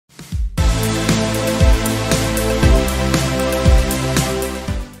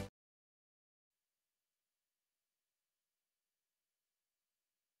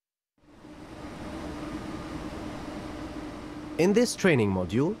In this training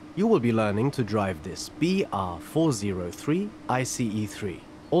module, you will be learning to drive this BR403 ICE3,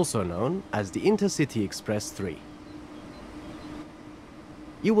 also known as the Intercity Express 3.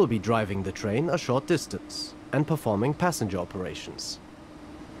 You will be driving the train a short distance and performing passenger operations.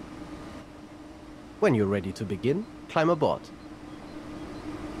 When you're ready to begin, climb aboard.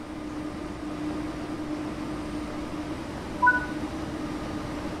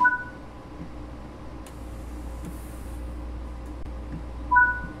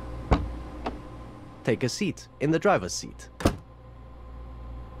 Take a seat in the driver's seat.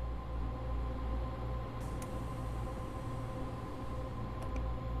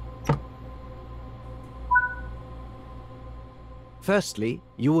 Firstly,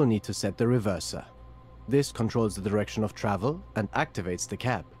 you will need to set the reverser. This controls the direction of travel and activates the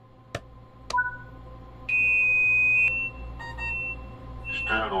cab.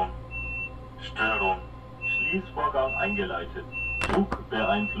 Störung. Störung. Schließvorgang eingeleitet.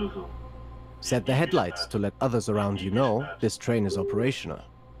 Zugbeeinflussung. Set the headlights to let others around you know this train is operational.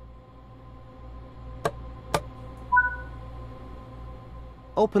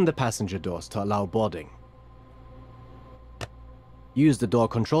 Open the passenger doors to allow boarding. Use the door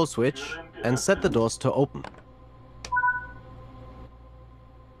control switch and set the doors to open.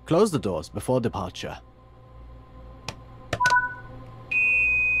 Close the doors before departure.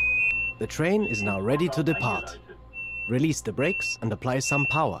 The train is now ready to depart. Release the brakes and apply some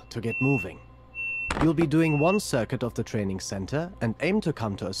power to get moving. You'll be doing one circuit of the training center and aim to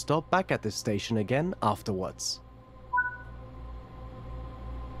come to a stop back at this station again afterwards.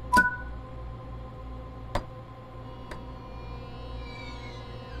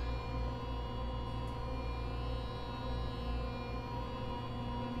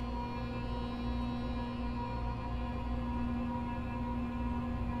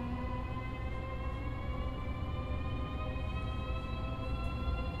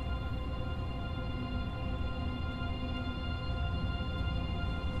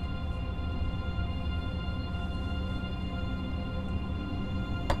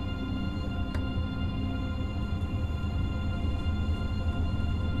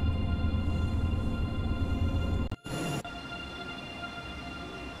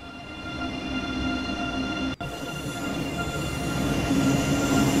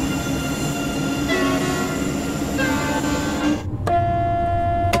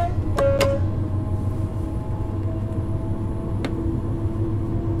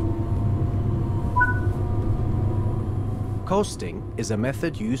 Coasting is a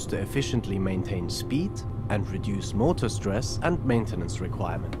method used to efficiently maintain speed and reduce motor stress and maintenance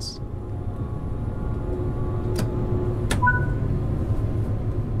requirements.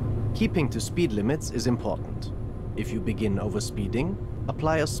 Keeping to speed limits is important. If you begin overspeeding,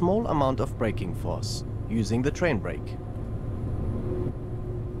 apply a small amount of braking force using the train brake.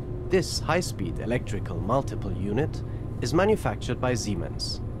 This high-speed electrical multiple unit is manufactured by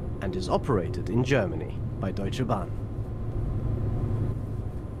Siemens and is operated in Germany by Deutsche Bahn.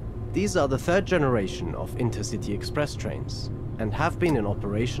 These are the third generation of Intercity Express trains and have been in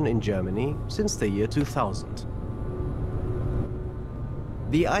operation in Germany since the year 2000.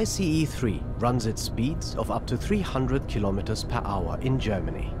 The ICE3 runs at speeds of up to 300 km per hour in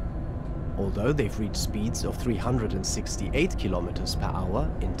Germany, although they've reached speeds of 368 km per hour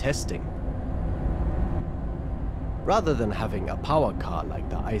in testing. Rather than having a power car like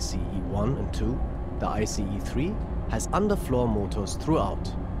the ICE1 and 2, the ICE3 has underfloor motors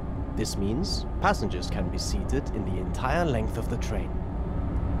throughout. This means passengers can be seated in the entire length of the train.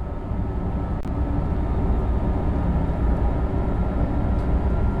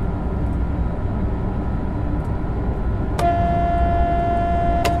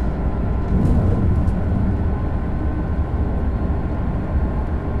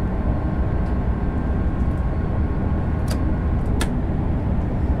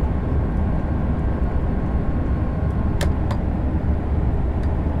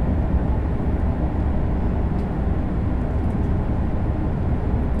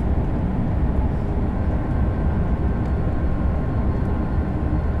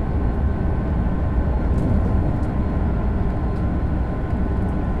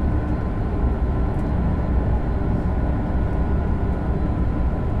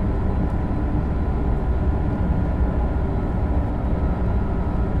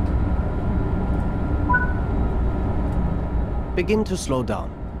 Begin to slow down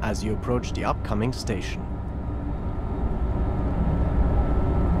as you approach the upcoming station.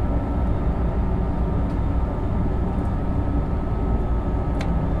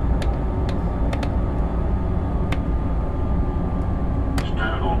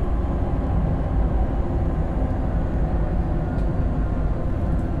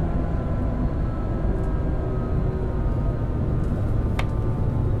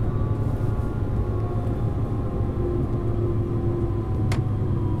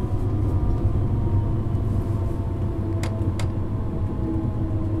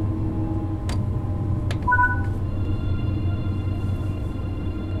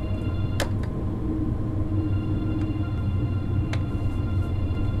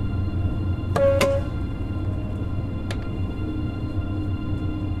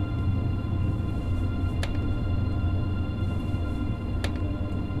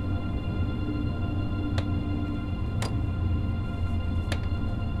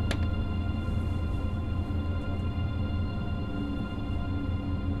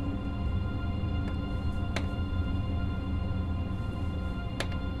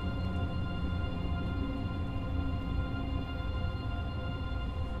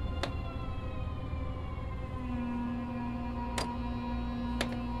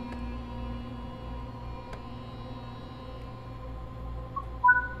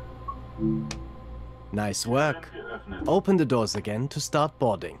 Nice work. Geöffnet. Open the doors again to start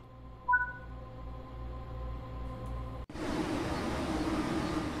boarding.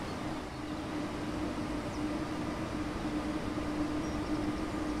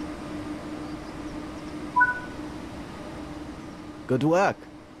 Good work.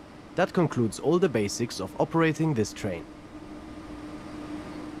 That concludes all the basics of operating this train.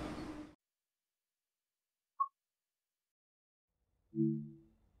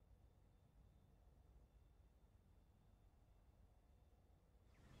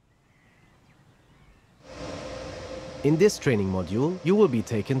 In this training module, you will be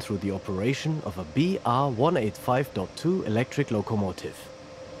taken through the operation of a BR185.2 electric locomotive.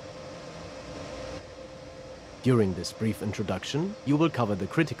 During this brief introduction, you will cover the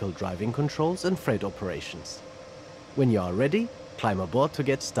critical driving controls and freight operations. When you are ready, climb aboard to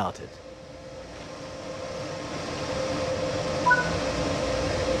get started.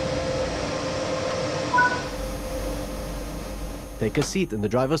 Take a seat in the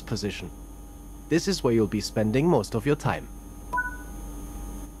driver's position. This is where you'll be spending most of your time.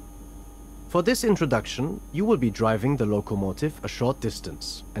 For this introduction, you will be driving the locomotive a short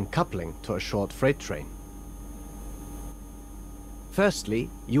distance and coupling to a short freight train. Firstly,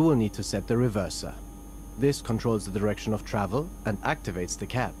 you will need to set the reverser. This controls the direction of travel and activates the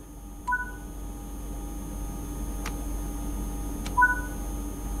cab.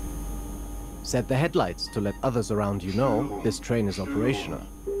 Set the headlights to let others around you know this train is operational.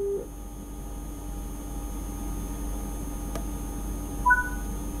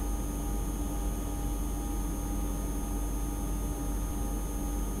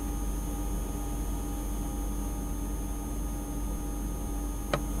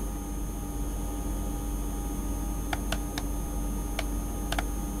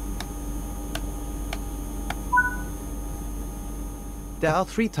 There are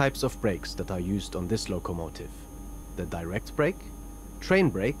three types of brakes that are used on this locomotive: the direct brake, train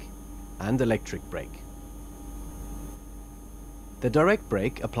brake, and electric brake. The direct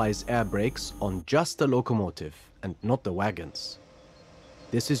brake applies air brakes on just the locomotive and not the wagons.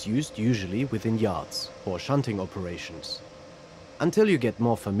 This is used usually within yards or shunting operations. Until you get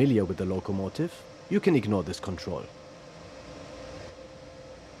more familiar with the locomotive, you can ignore this control.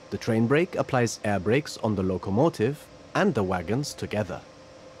 The train brake applies air brakes on the locomotive and the wagons together.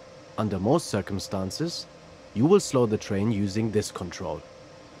 Under most circumstances, you will slow the train using this control.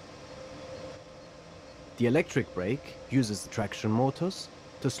 The electric brake uses the traction motors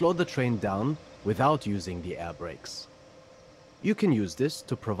to slow the train down without using the air brakes. You can use this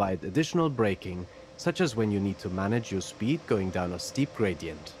to provide additional braking, such as when you need to manage your speed going down a steep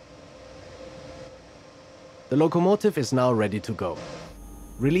gradient. The locomotive is now ready to go.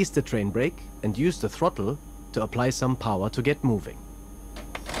 Release the train brake and use the throttle to apply some power to get moving.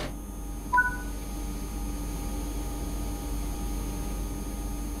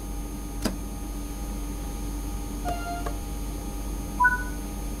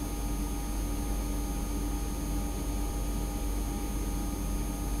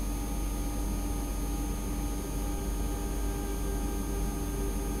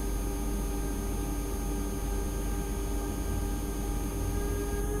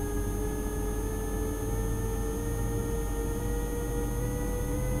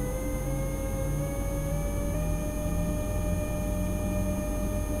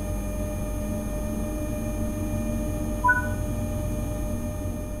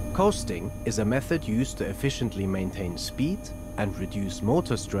 Coasting is a method used to efficiently maintain speed and reduce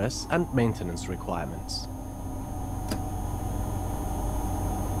motor stress and maintenance requirements.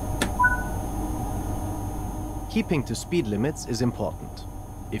 Keeping to speed limits is important.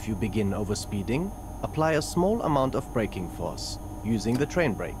 If you begin overspeeding, apply a small amount of braking force using the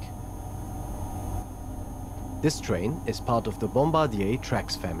train brake. This train is part of the Bombardier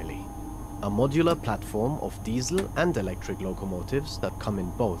Trax family, a modular platform of diesel and electric locomotives that come in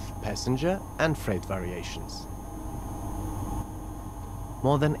both passenger and freight variations.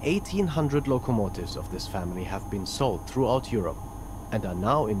 More than 1,800 locomotives of this family have been sold throughout Europe and are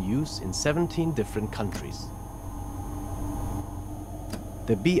now in use in 17 different countries.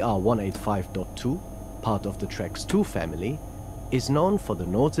 The BR185.2, part of the Trax 2 family, is known for the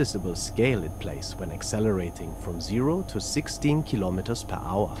noticeable scale it plays when accelerating from 0 to 16 km per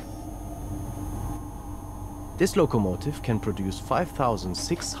hour. This locomotive can produce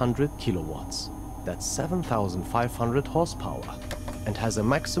 5,600 kilowatts, that's 7,500 horsepower, and has a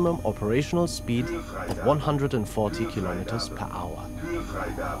maximum operational speed of 140 kilometers per hour.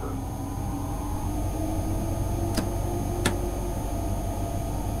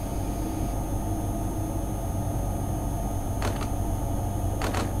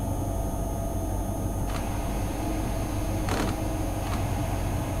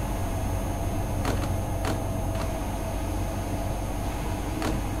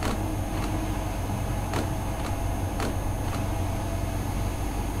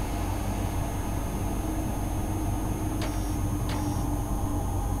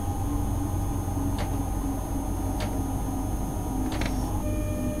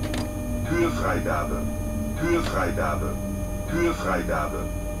 Türfreigabe. Türfreigabe. Türfreigabe.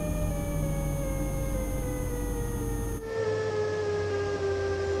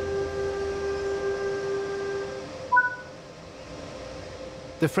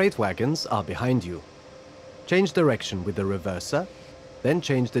 The freight wagons are behind you. Change direction with the reverser, then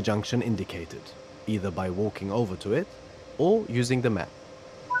change the junction indicated, either by walking over to it or using the map.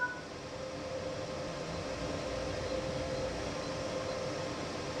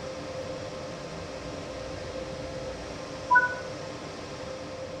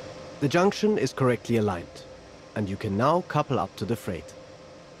 The junction is correctly aligned, and you can now couple up to the freight.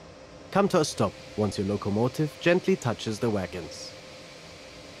 Come to a stop once your locomotive gently touches the wagons.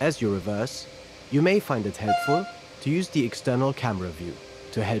 As you reverse, you may find it helpful to use the external camera view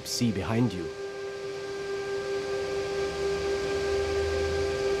to help see behind you.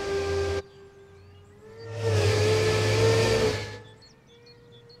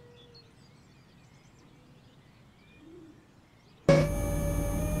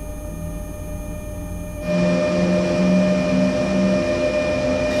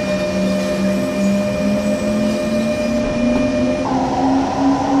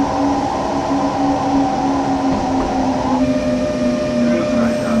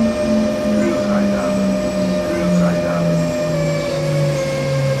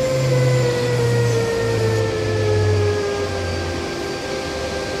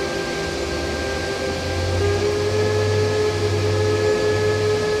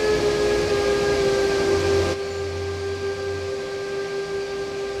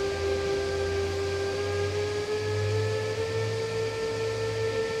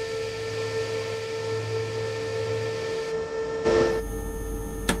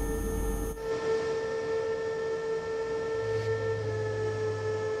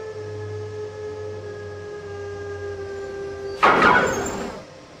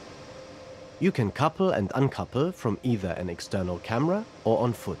 You can couple and uncouple from either an external camera or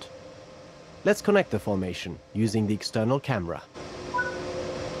on foot. Let's connect the formation using the external camera.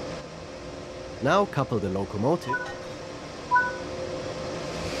 Now couple the locomotive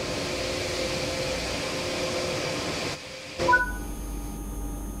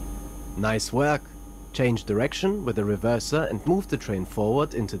Nice work! Change direction with the reverser and move the train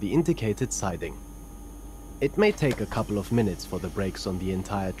forward into the indicated siding. It may take a couple of minutes for the brakes on the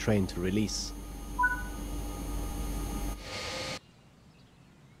entire train to release.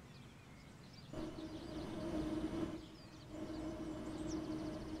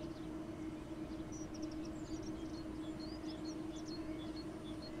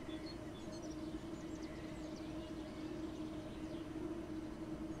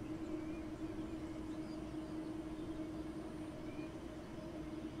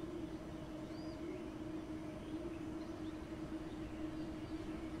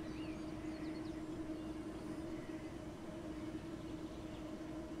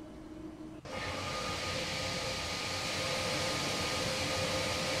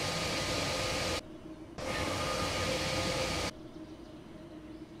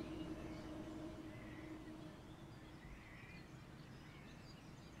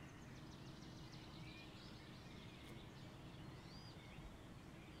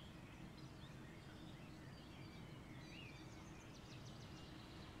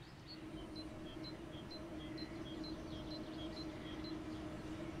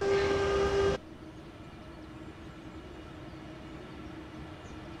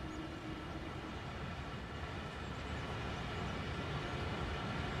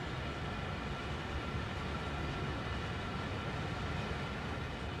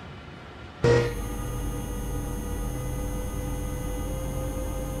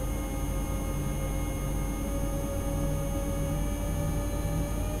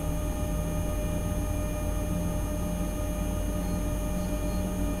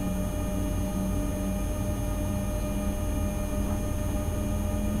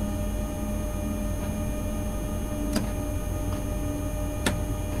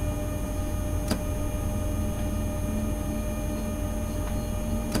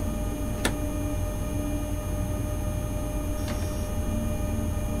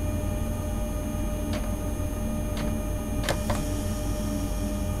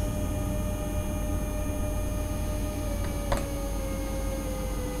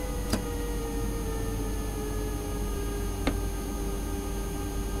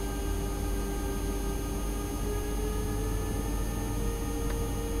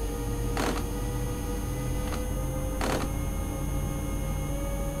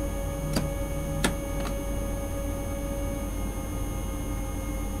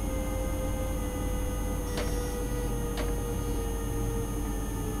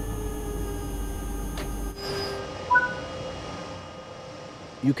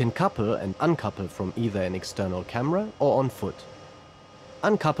 You can couple and uncouple from either an external camera or on foot.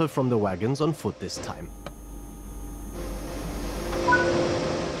 Uncouple from the wagons on foot this time.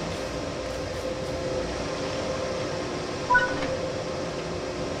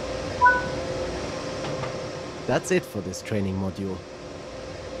 That's it for this training module.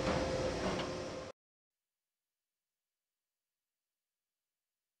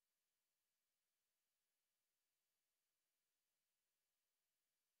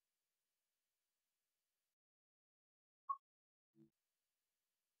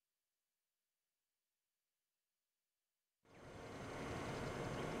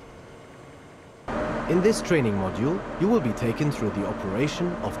 In this training module, you will be taken through the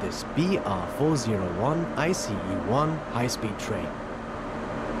operation of this BR401 ICE-1 high-speed train.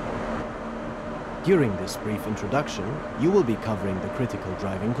 During this brief introduction, you will be covering the critical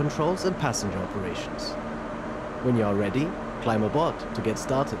driving controls and passenger operations. When you are ready, climb aboard to get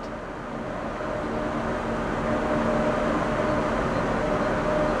started.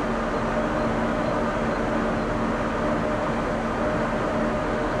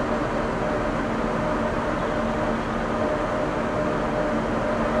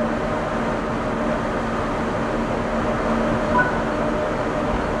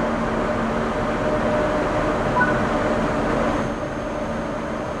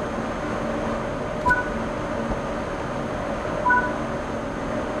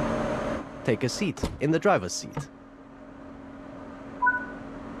 Take a seat in the driver's seat.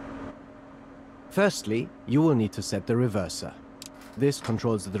 Firstly, you will need to set the reverser. This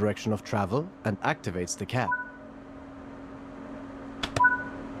controls the direction of travel and activates the cab.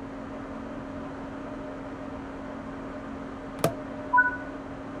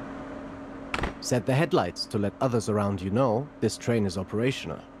 Set the headlights to let others around you know this train is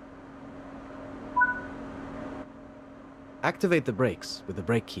operational. Activate the brakes with the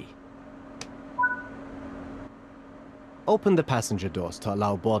brake key. Open the passenger doors to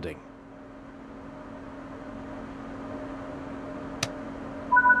allow boarding.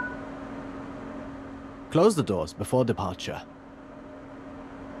 Close the doors before departure.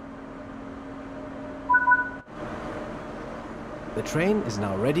 The train is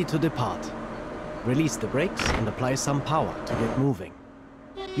now ready to depart. Release the brakes and apply some power to get moving.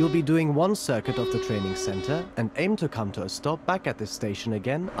 You'll be doing one circuit of the training center and aim to come to a stop back at this station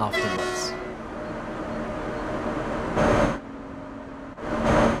again afterwards.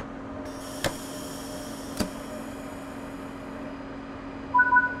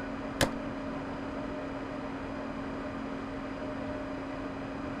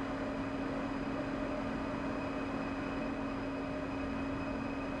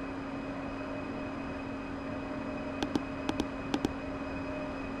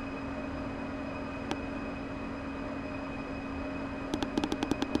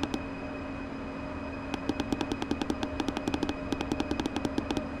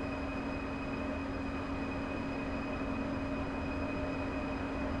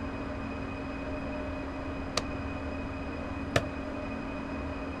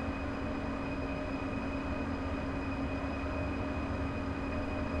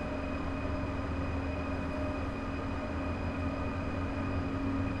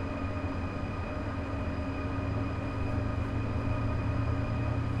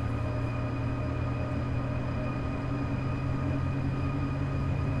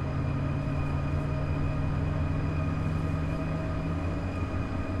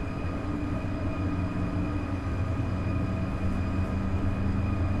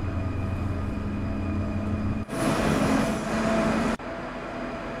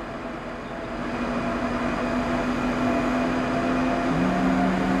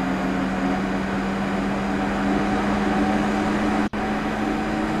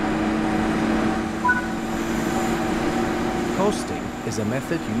 Coasting is a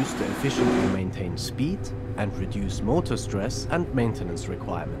method used to efficiently maintain speed and reduce motor stress and maintenance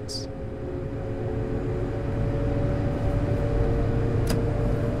requirements.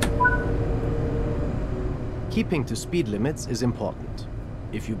 Keeping to speed limits is important.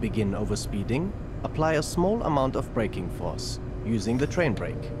 If you begin overspeeding, apply a small amount of braking force using the train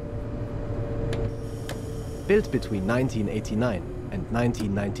brake. Built between 1989 and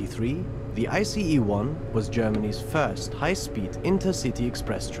 1993, the ICE-1 was Germany's first high-speed intercity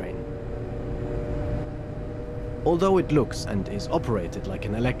express train. Although it looks and is operated like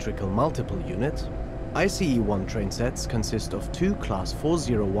an electrical multiple unit, ICE-1 train sets consist of 2 Class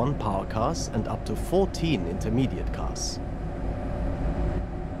 401 power cars and up to 14 intermediate cars.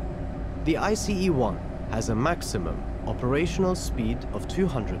 The ICE-1 has a maximum operational speed of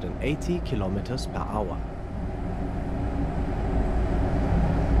 280 km/h.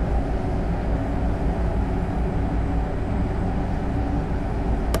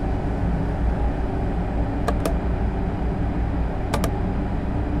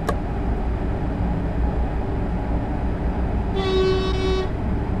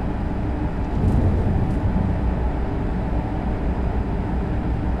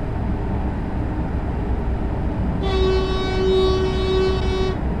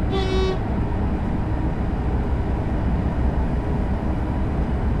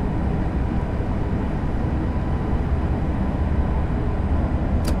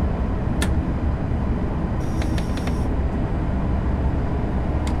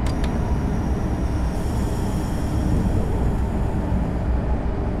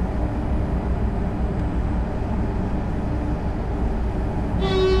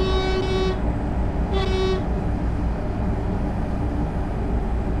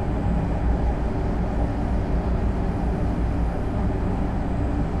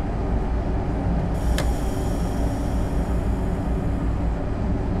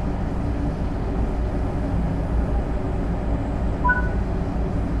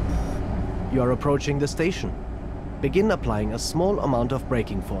 You are approaching the station. Begin applying a small amount of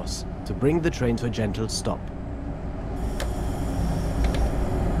braking force to bring the train to a gentle stop.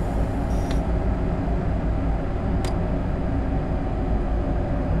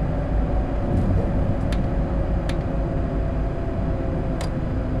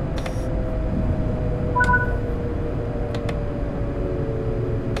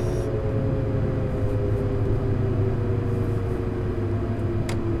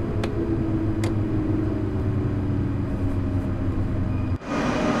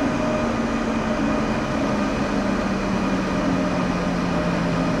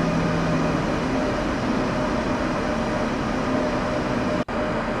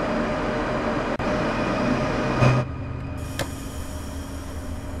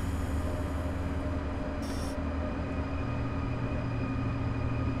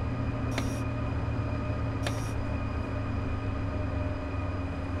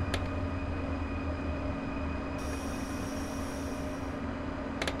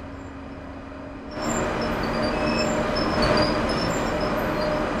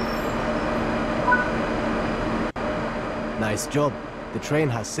 Nice job. The train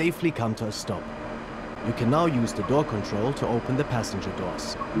has safely come to a stop. You can now use the door control to open the passenger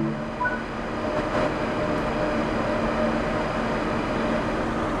doors.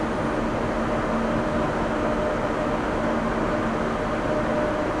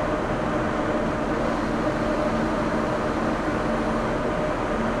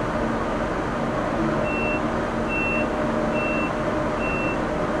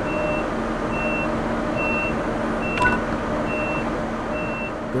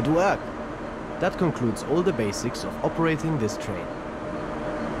 Good work! That concludes all the basics of operating this train.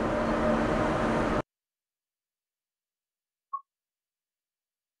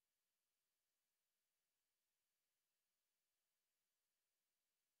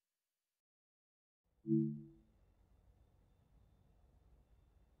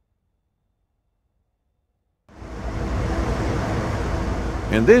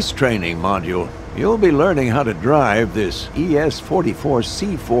 In this training module, you'll be learning how to drive this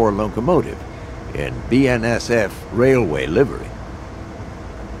ES44C4 locomotive in BNSF railway livery.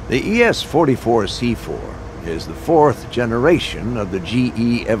 The ES44C4 is the fourth generation of the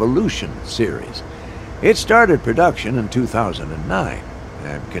GE Evolution series. It started production in 2009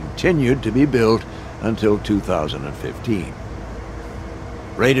 and continued to be built until 2015.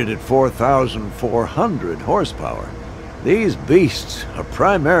 Rated at 4,400 horsepower, these beasts are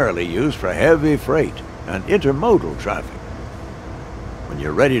primarily used for heavy freight and intermodal traffic. When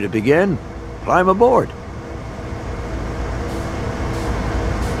you're ready to begin, climb aboard.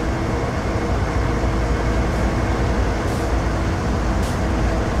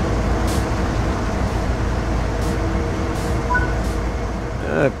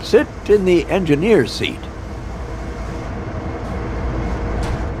 Sit in the engineer's seat.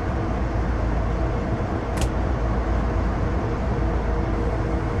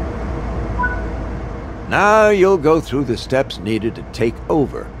 Now you'll go through the steps needed to take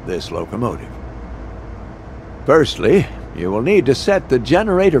over this locomotive. Firstly, you will need to set the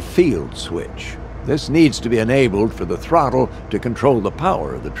generator field switch. This needs to be enabled for the throttle to control the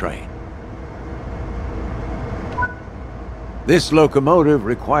power of the train. This locomotive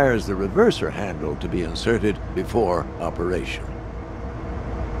requires the reverser handle to be inserted before operation.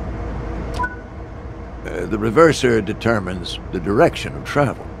 The reverser determines the direction of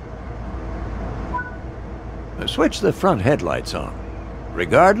travel. Switch the front headlights on.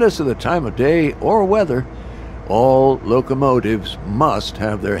 Regardless of the time of day or weather, all locomotives must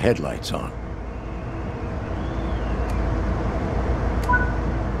have their headlights on.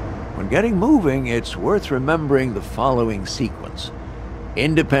 When getting moving, it's worth remembering the following sequence: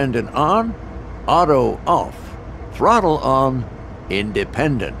 independent on, auto off, throttle on,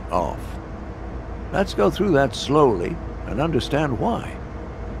 independent off. Let's go through that slowly and understand why.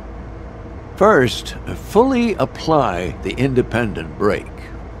 First, fully apply the independent brake.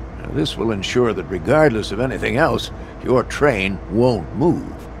 Now, this will ensure that regardless of anything else, your train won't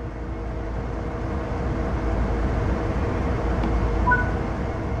move.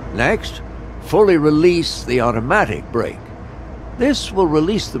 Next, fully release the automatic brake. This will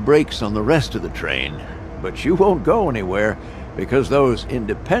release the brakes on the rest of the train, but you won't go anywhere because those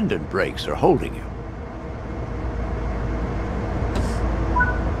independent brakes are holding you.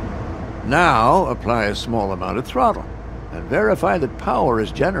 Now, apply a small amount of throttle and verify that power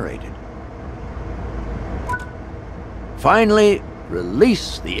is generated. Finally,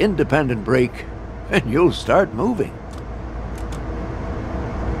 release the independent brake and you'll start moving.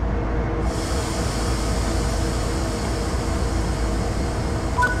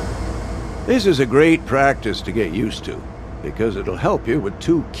 This is a great practice to get used to, because it'll help you with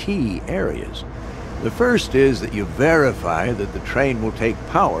two key areas. The first is that you verify that the train will take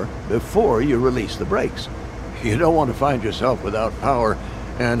power before you release the brakes. You don't want to find yourself without power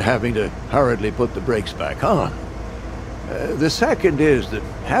and having to hurriedly put the brakes back on. The second is that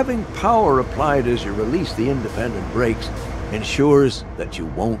having power applied as you release the independent brakes ensures that you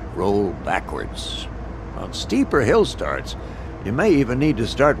won't roll backwards. On steeper hill starts, you may even need to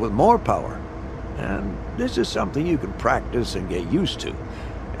start with more power. And this is something you can practice and get used to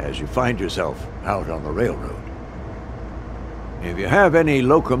as you find yourself out on the railroad. If you have any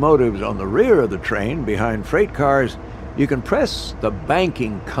locomotives on the rear of the train behind freight cars, you can press the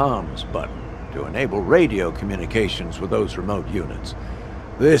banking comms button to enable radio communications with those remote units.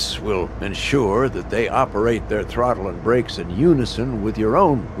 This will ensure that they operate their throttle and brakes in unison with your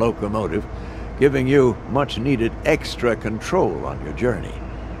own locomotive, giving you much-needed extra control on your journey.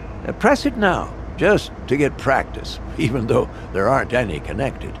 Press it now, just to get practice, even though there aren't any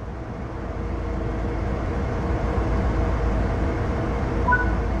connected.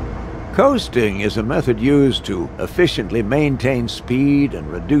 Coasting is a method used to efficiently maintain speed and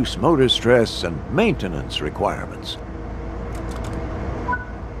reduce motor stress and maintenance requirements.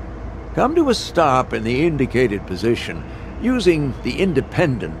 Come to a stop in the indicated position using the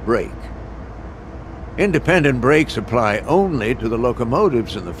independent brake. Independent brakes apply only to the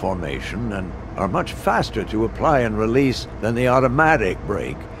locomotives in the formation and are much faster to apply and release than the automatic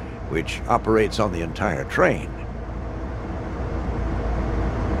brake, which operates on the entire train.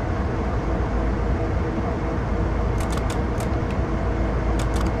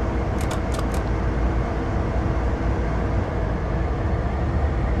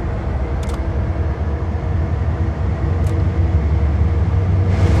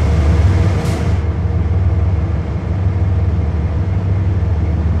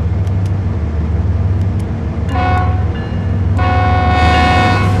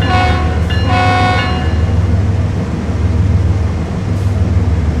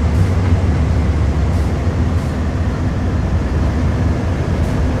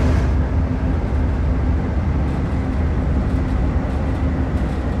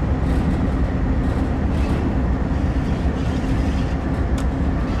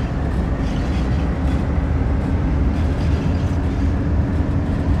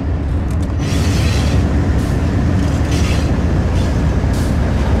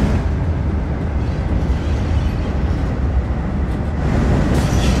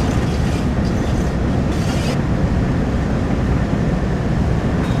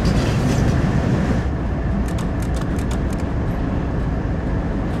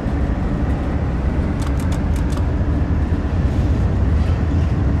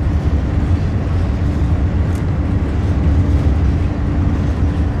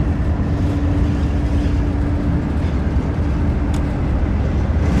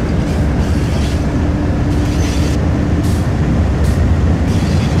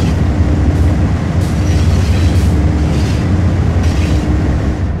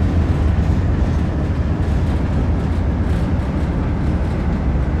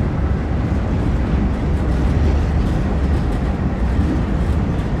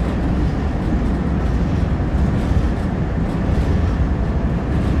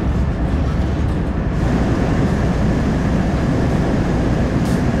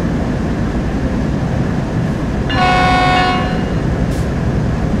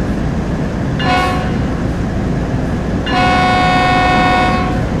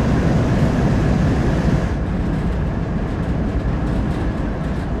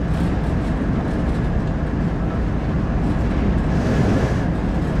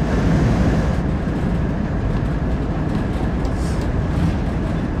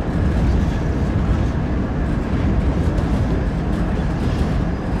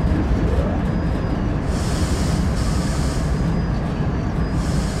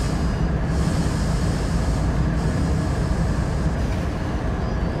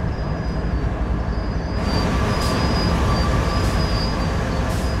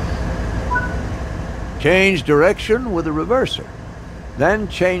 Change direction with a reverser. Then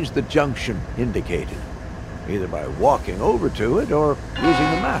change the junction indicated, either by walking over to it or using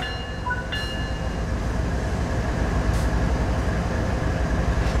the map.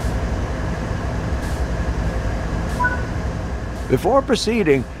 Before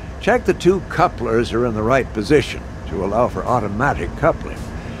proceeding, check the two couplers are in the right position to allow for automatic coupling.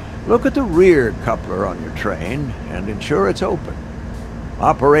 Look at the rear coupler on your train and ensure it's open.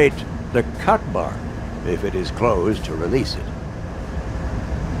 Operate the cut bar if it is closed to release it.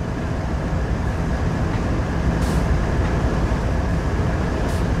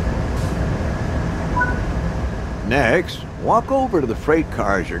 Next, walk over to the freight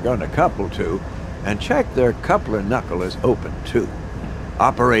cars you're going to couple to and check their coupler knuckle is open too.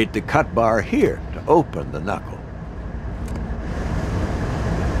 Operate the cut bar here to open the knuckle.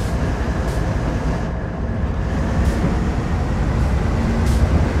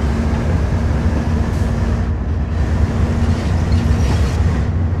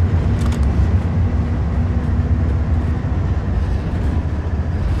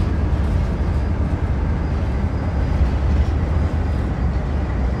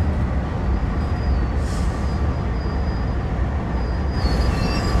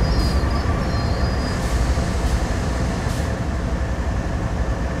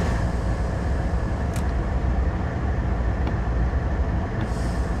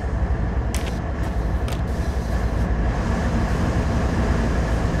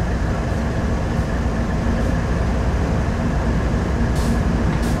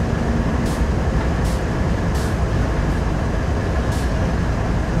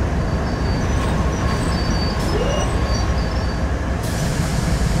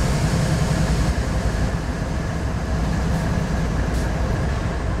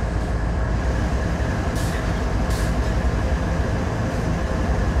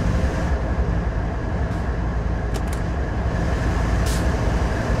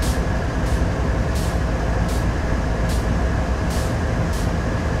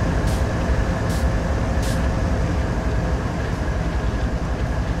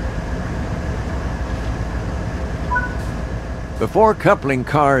 Before coupling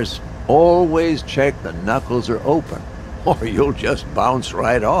cars, always check the knuckles are open, or you'll just bounce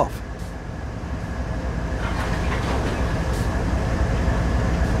right off.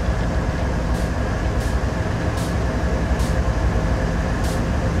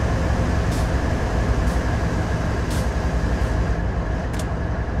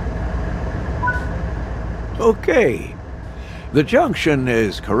 Okay, the junction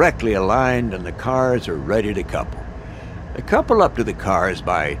is correctly aligned and the cars are ready to couple. Couple up to the cars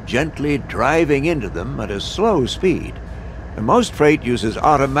by gently driving into them at a slow speed. And most freight uses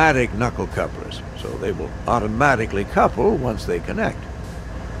automatic knuckle couplers, so they will automatically couple once they connect.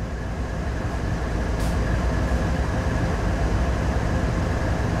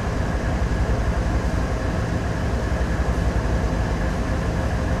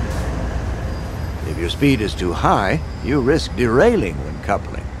 If your speed is too high, you risk derailing when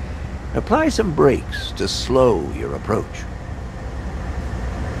coupling. Apply some brakes to slow your approach.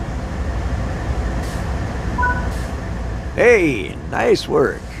 Hey, nice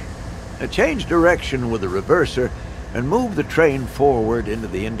work. Now change direction with the reverser and move the train forward into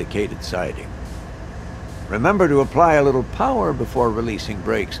the indicated siding. Remember to apply a little power before releasing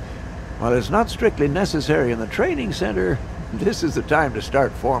brakes. While it's not strictly necessary in the training center, this is the time to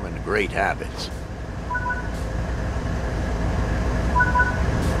start forming great habits.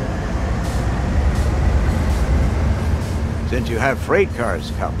 Since you have freight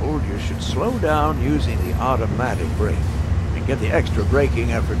cars coupled, you should slow down using the automatic brake and get the extra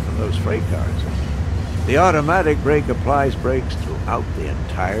braking effort from those freight cars. The automatic brake applies brakes throughout the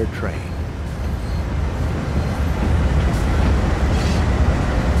entire train.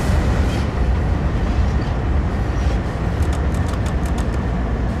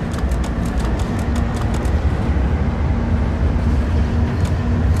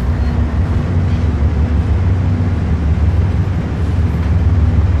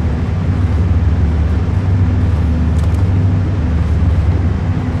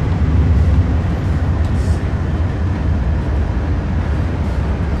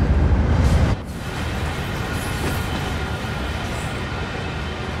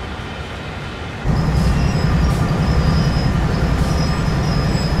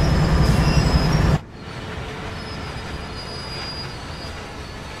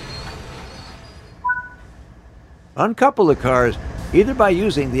 Uncouple the cars either by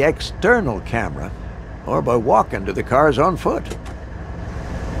using the external camera or by walking to the cars on foot.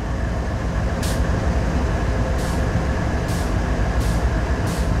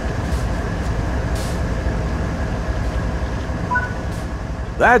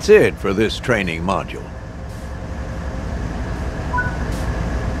 That's it for this training module.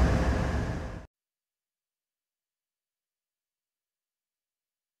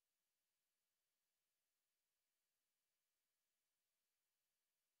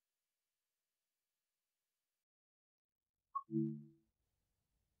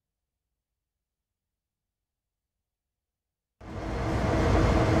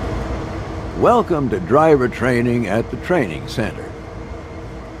 Welcome to driver training at the training center.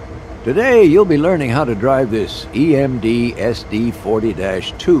 Today you'll be learning how to drive this EMD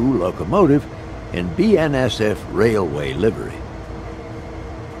SD40-2 locomotive in BNSF railway livery.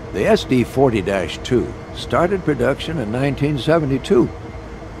 The SD40-2 started production in 1972,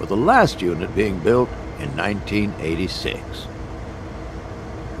 with the last unit being built in 1986.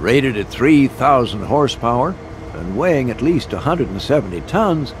 Rated at 3,000 horsepower and weighing at least 170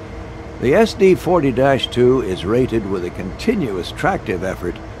 tons, the SD40-2 is rated with a continuous tractive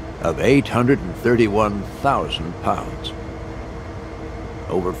effort of 831,000 pounds.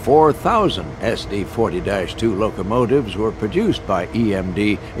 Over 4,000 SD40-2 locomotives were produced by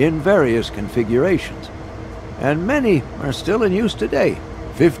EMD in various configurations, and many are still in use today,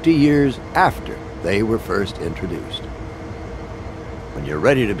 50 years after they were first introduced. When you're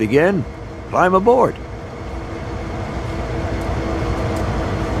ready to begin, climb aboard.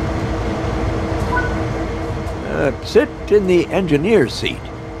 Sit in the engineer's seat.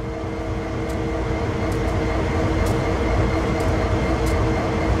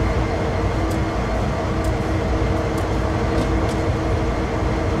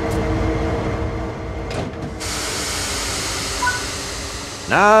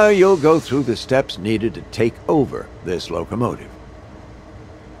 Now you'll go through the steps needed to take over this locomotive.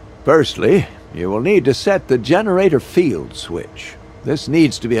 Firstly, you will need to set the generator field switch. This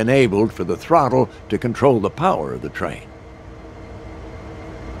needs to be enabled for the throttle to control the power of the train.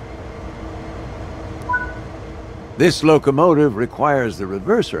 This locomotive requires the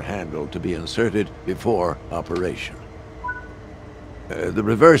reverser handle to be inserted before operation. The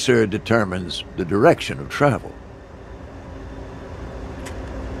reverser determines the direction of travel.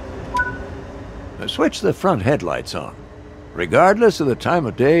 Switch the front headlights on. Regardless of the time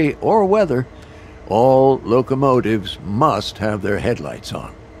of day or weather, all locomotives must have their headlights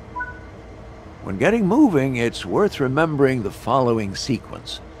on. When getting moving, it's worth remembering the following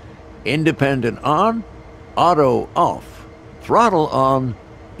sequence: independent on, auto off, throttle on,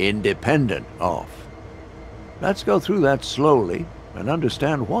 independent off. Let's go through that slowly and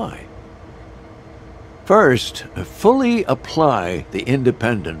understand why. First, fully apply the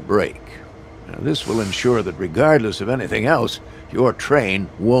independent brake. Now, this will ensure that regardless of anything else, your train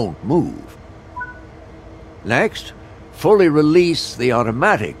won't move. Next, fully release the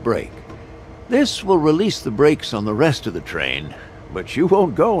automatic brake. This will release the brakes on the rest of the train, but you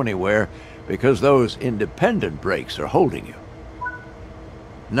won't go anywhere because those independent brakes are holding you.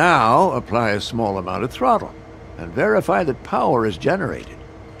 Now, apply a small amount of throttle and verify that power is generated.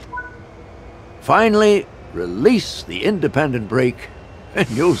 Finally, release the independent brake and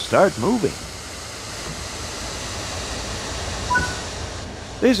you'll start moving.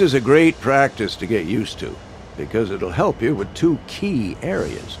 This is a great practice to get used to, because it'll help you with two key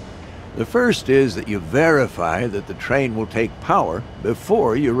areas. The first is that you verify that the train will take power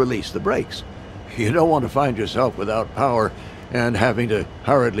before you release the brakes. You don't want to find yourself without power and having to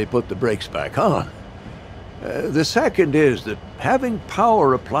hurriedly put the brakes back on. The second is that having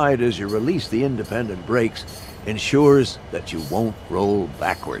power applied as you release the independent brakes ensures that you won't roll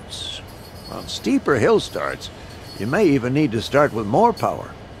backwards. On steeper hill starts, you may even need to start with more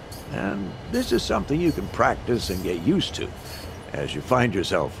power. And this is something you can practice and get used to as you find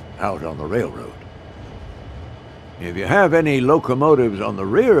yourself out on the railroad. If you have any locomotives on the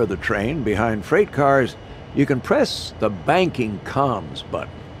rear of the train behind freight cars, you can press the banking comms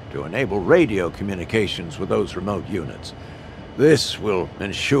button to enable radio communications with those remote units. This will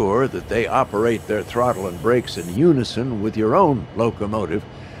ensure that they operate their throttle and brakes in unison with your own locomotive,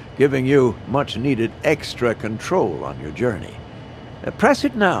 giving you much-needed extra control on your journey. Press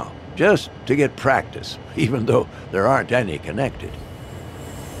it now, just to get practice, even though there aren't any connected.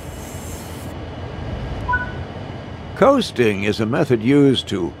 Coasting is a method used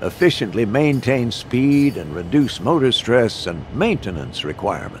to efficiently maintain speed and reduce motor stress and maintenance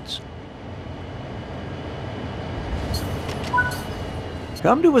requirements.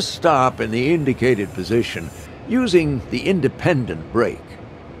 Come to a stop in the indicated position using the independent brake.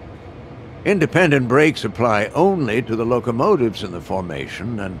 Independent brakes apply only to the locomotives in the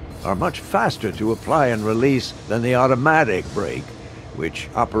formation and are much faster to apply and release than the automatic brake, which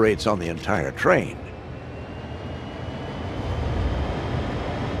operates on the entire train.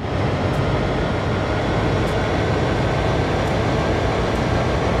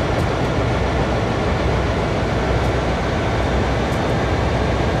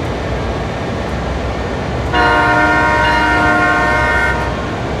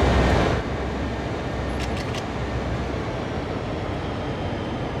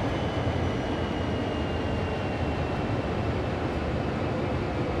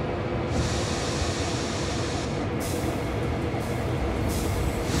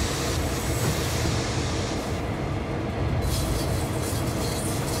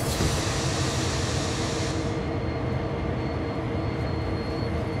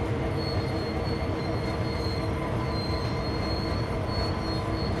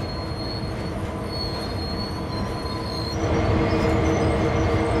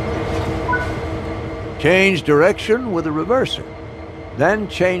 Change direction with the reverser. Then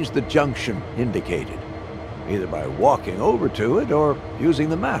change the junction indicated, either by walking over to it or using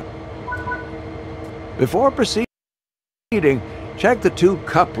the map. Before proceeding, check the two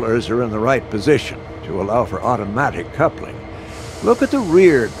couplers are in the right position to allow for automatic coupling. Look at the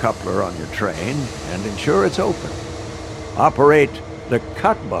rear coupler on your train and ensure it's open. Operate the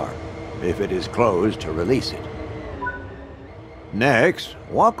cut bar if it is closed to release it. Next,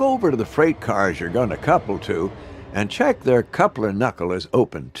 walk over to the freight cars you're going to couple to and check their coupler knuckle is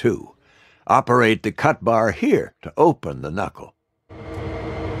open too. Operate the cut bar here to open the knuckle.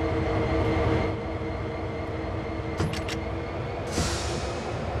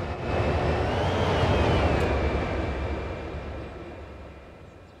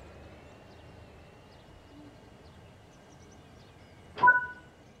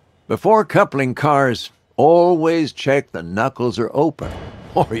 Before coupling cars, always check the knuckles are open,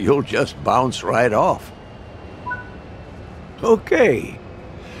 or you'll just bounce right off. Okay,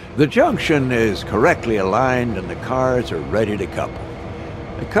 the junction is correctly aligned and the cars are ready to couple.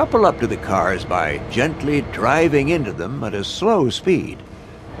 Couple up to the cars by gently driving into them at a slow speed.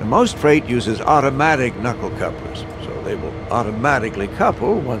 And most freight uses automatic knuckle couplers, so they will automatically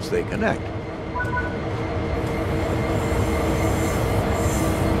couple once they connect.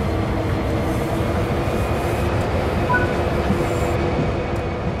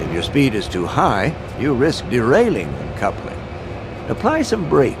 If your speed is too high, you risk derailing when coupling. Apply some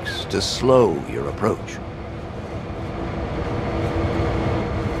brakes to slow your approach.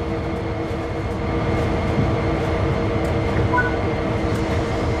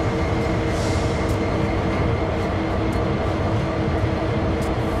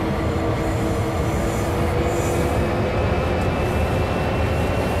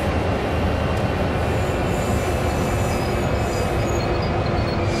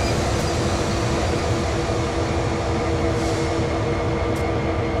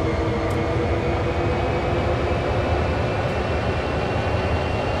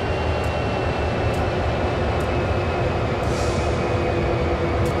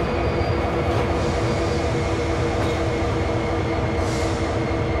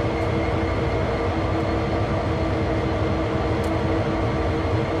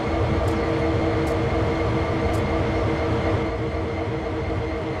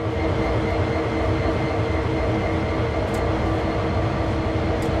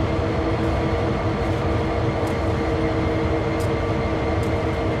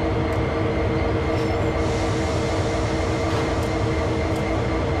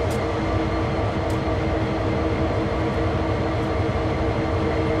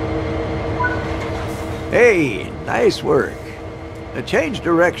 Hey, nice work. Now change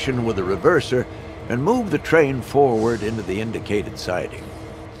direction with the reverser and move the train forward into the indicated siding.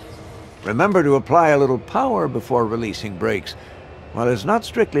 Remember to apply a little power before releasing brakes. While it's not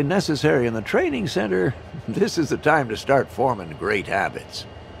strictly necessary in the training center, this is the time to start forming great habits.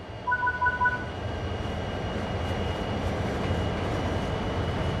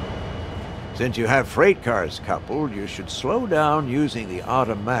 Since you have freight cars coupled, you should slow down using the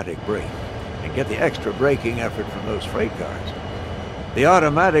automatic brake and get the extra braking effort from those freight cars. The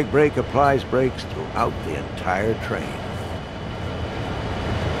automatic brake applies brakes throughout the entire train.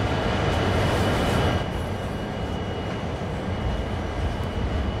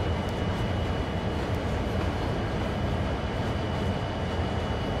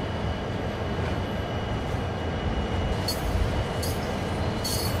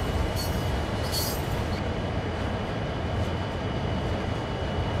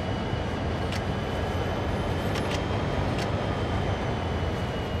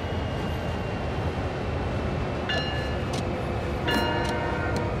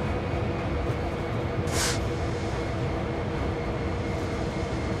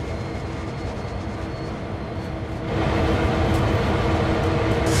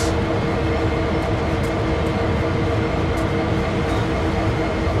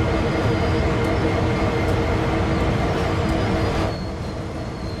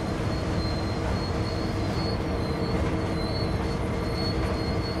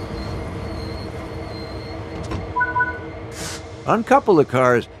 Uncouple the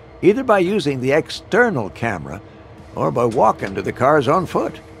cars either by using the external camera or by walking to the cars on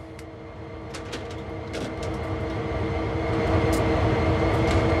foot.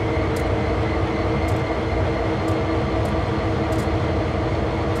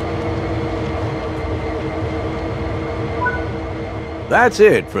 That's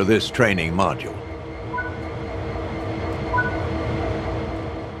it for this training module.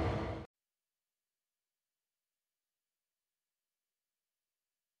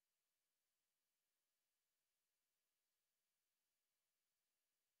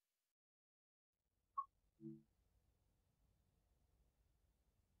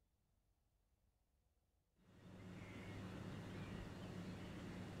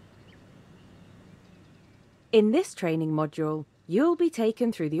 In this training module, you'll be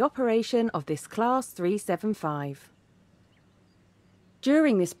taken through the operation of this Class 375.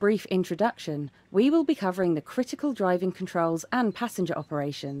 During this brief introduction, we will be covering the critical driving controls and passenger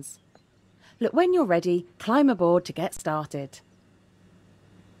operations. Look, when you're ready, climb aboard to get started.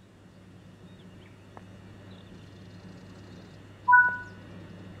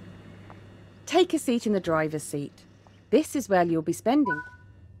 Take a seat in the driver's seat. This is where you'll be spending.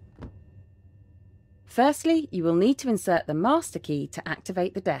 Firstly, you will need to insert the master key to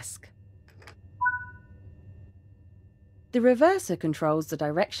activate the desk. The reverser controls the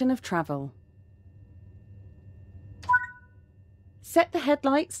direction of travel. Set the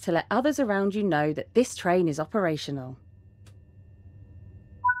headlights to let others around you know that this train is operational.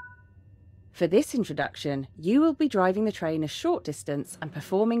 For this introduction, you will be driving the train a short distance and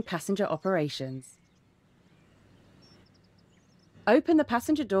performing passenger operations. Open the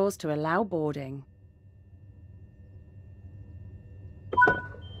passenger doors to allow boarding.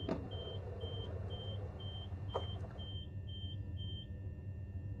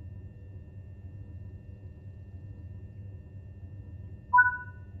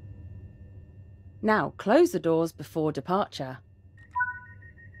 Now close the doors before departure.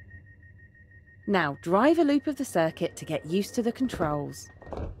 Now drive a loop of the circuit to get used to the controls.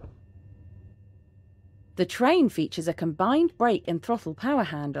 The train features a combined brake and throttle power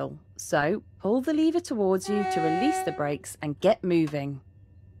handle, so pull the lever towards you to release the brakes and get moving.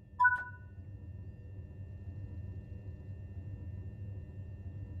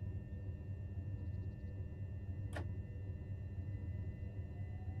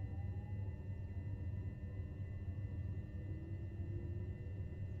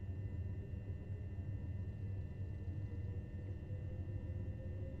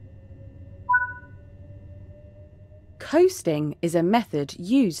 Coasting is a method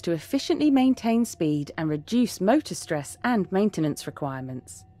used to efficiently maintain speed and reduce motor stress and maintenance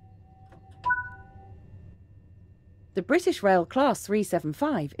requirements. The British Rail Class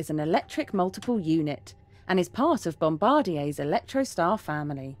 375 is an electric multiple unit and is part of Bombardier's Electrostar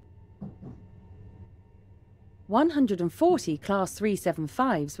family. 140 Class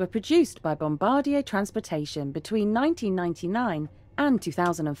 375s were produced by Bombardier Transportation between 1999 and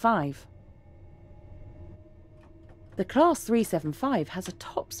 2005. The Class 375 has a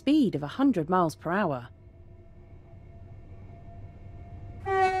top speed of 100 miles per hour.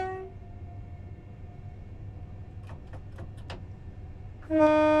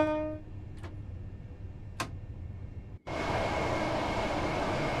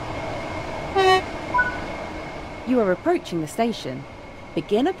 You are approaching the station.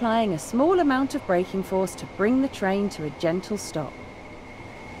 Begin applying a small amount of braking force to bring the train to a gentle stop.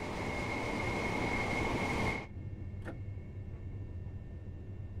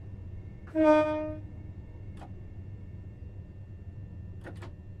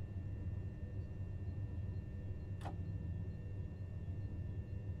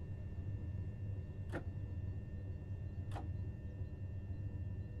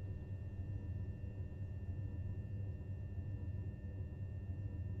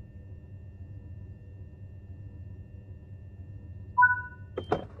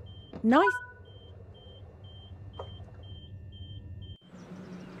 Nice.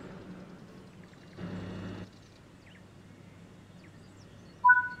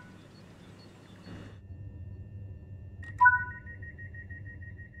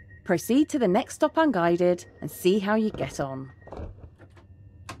 Proceed to the next stop unguided and see how you get on.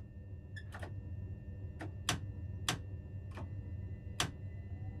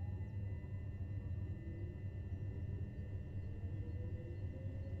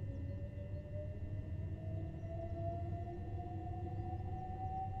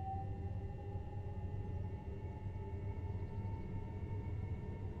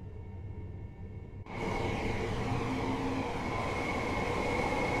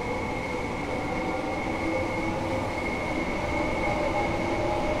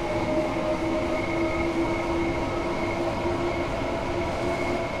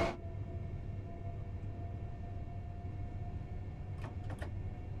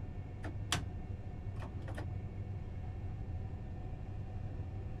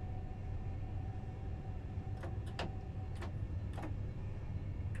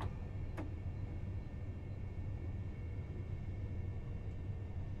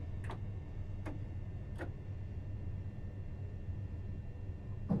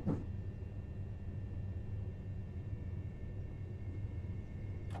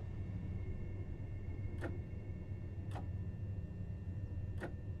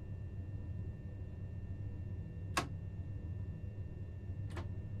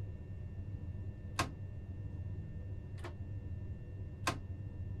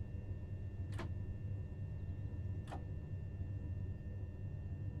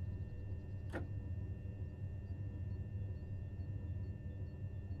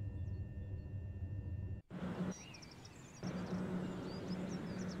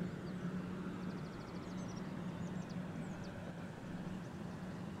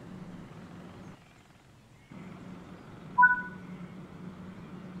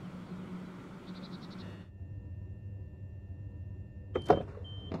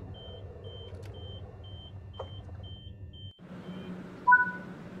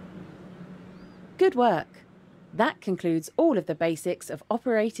 Good work! That concludes all of the basics of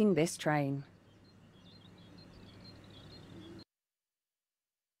operating this train.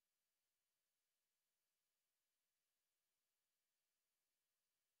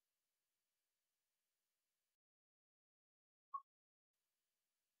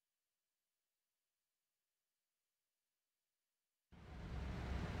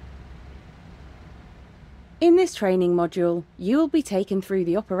 In this training module, you will be taken through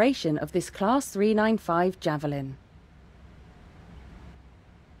the operation of this Class 395 Javelin.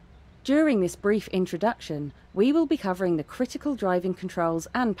 During this brief introduction, we will be covering the critical driving controls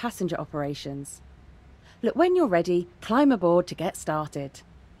and passenger operations. Look, when you're ready, climb aboard to get started.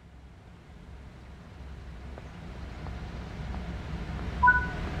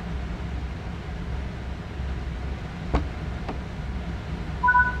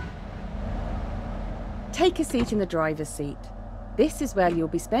 Take a seat in the driver's seat. This is where you'll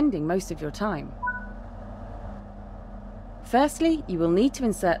be spending most of your time. Firstly, you will need to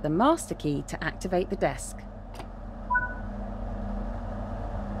insert the master key to activate the desk.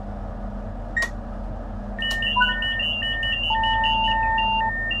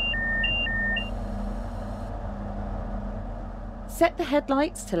 Set the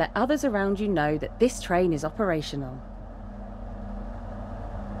headlights to let others around you know that this train is operational.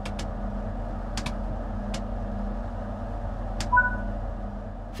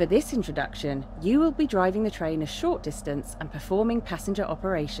 For this introduction, you will be driving the train a short distance and performing passenger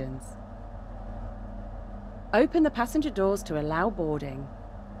operations. Open the passenger doors to allow boarding.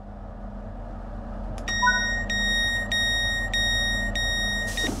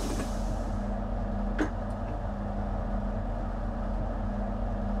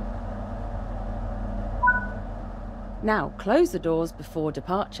 Now close the doors before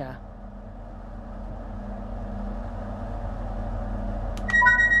departure.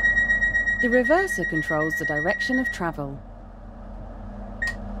 The reverser controls the direction of travel.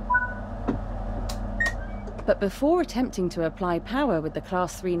 But before attempting to apply power with the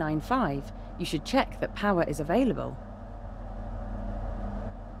Class 395, you should check that power is available.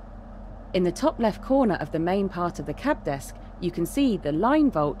 In the top left corner of the main part of the cab desk, you can see the line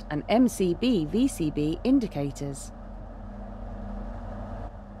volt and MCB VCB indicators.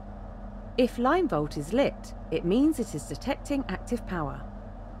 If line volt is lit, it means it is detecting active power.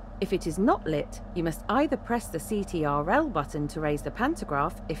 If it is not lit, you must either press the CTRL button to raise the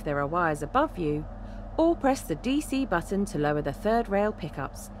pantograph if there are wires above you, or press the DC button to lower the third rail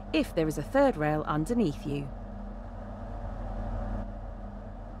pickups if there is a third rail underneath you.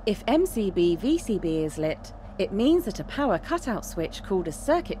 If MCB VCB is lit, it means that a power cutout switch called a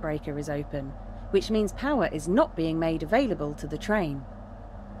circuit breaker is open, which means power is not being made available to the train.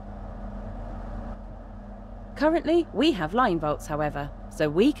 Currently, we have line volts, however, so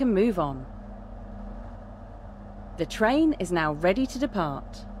we can move on. The train is now ready to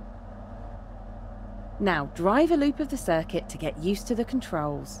depart. Now drive a loop of the circuit to get used to the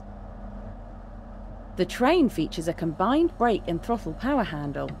controls. The train features a combined brake and throttle power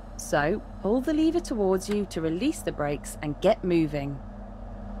handle, so pull the lever towards you to release the brakes and get moving.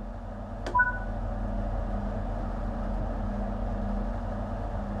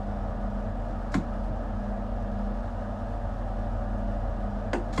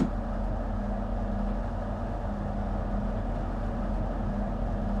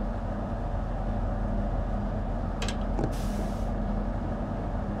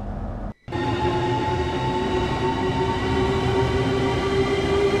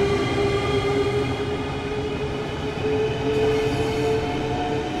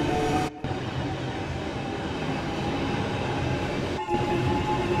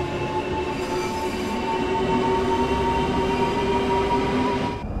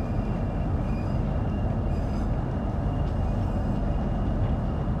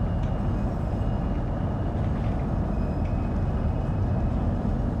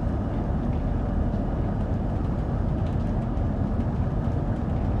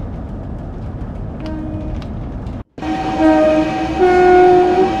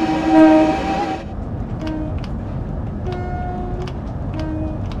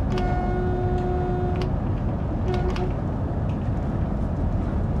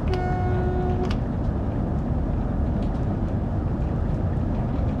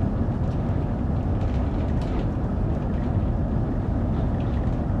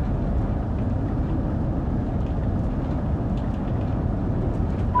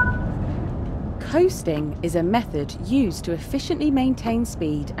 Coasting is a method used to efficiently maintain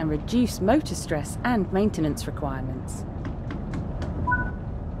speed and reduce motor stress and maintenance requirements.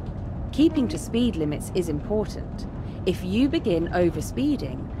 Keeping to speed limits is important. If you begin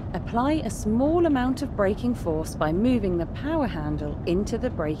overspeeding, Apply a small amount of braking force by moving the power handle into the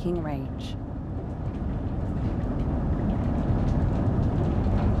braking range.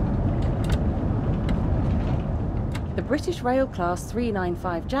 The British Rail Class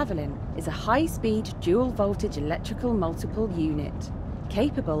 395 Javelin is a high-speed dual-voltage electrical multiple unit,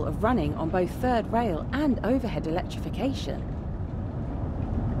 capable of running on both third rail and overhead electrification.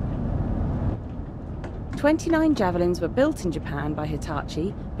 29 Javelins were built in Japan by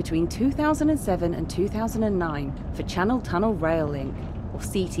Hitachi between 2007 and 2009 for Channel Tunnel Rail Link, or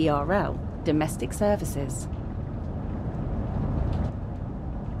CTRL, domestic services.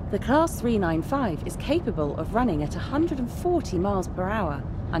 The Class 395 is capable of running at 140 miles per hour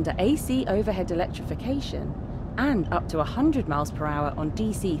under AC overhead electrification and up to 100 miles per hour on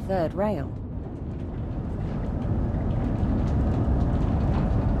DC third rail.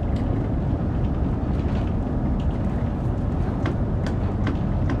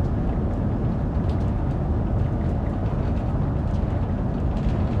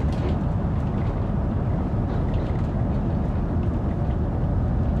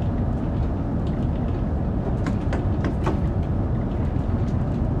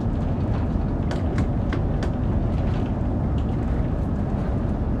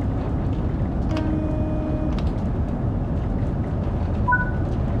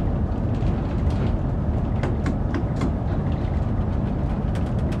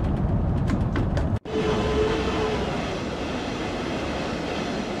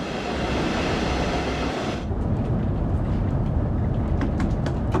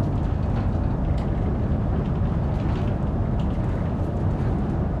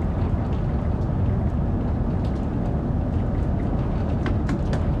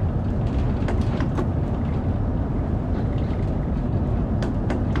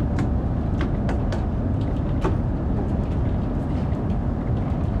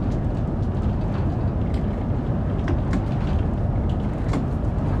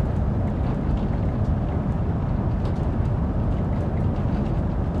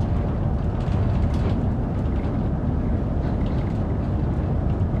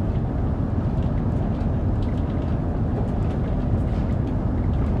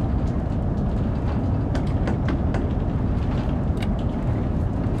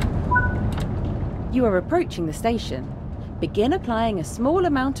 You are approaching the station. Begin applying a small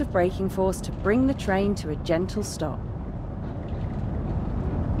amount of braking force to bring the train to a gentle stop.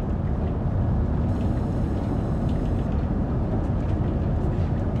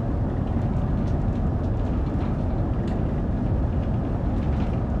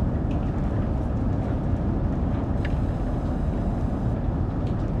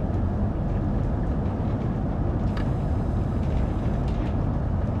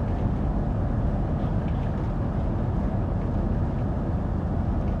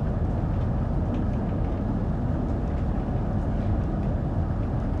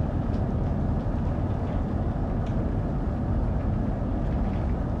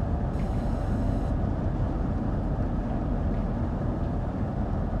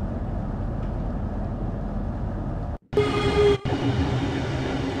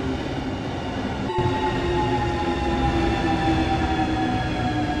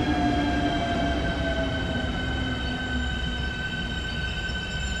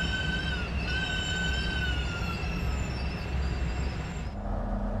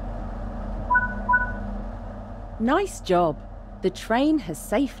 Nice job! The train has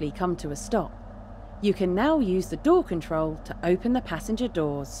safely come to a stop. You can now use the door control to open the passenger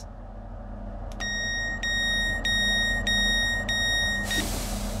doors.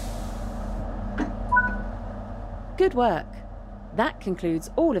 Good work! That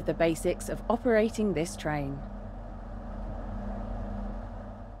concludes all of the basics of operating this train.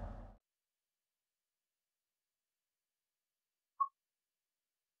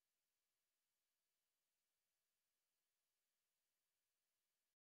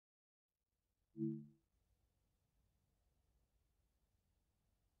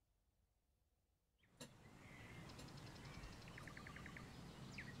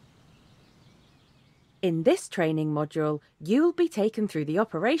 In this training module, you'll be taken through the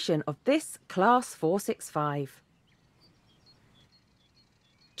operation of this Class 465.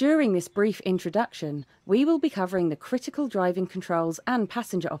 During this brief introduction, we will be covering the critical driving controls and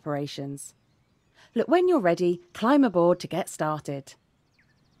passenger operations. Look, when you're ready, climb aboard to get started.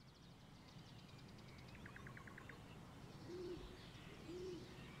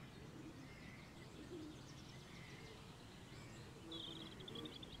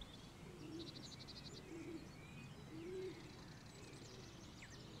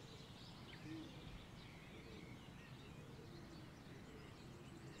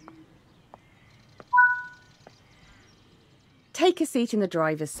 take a seat in the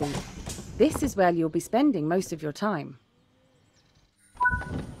driver's seat. This is where you'll be spending most of your time.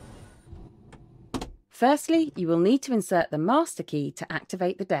 Firstly, you will need to insert the master key to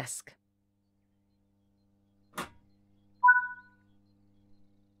activate the desk.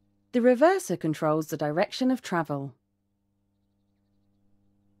 The reverser controls the direction of travel.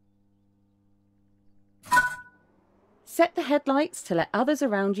 Set the headlights to let others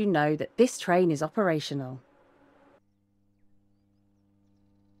around you know that this train is operational.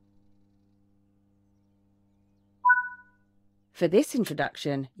 For this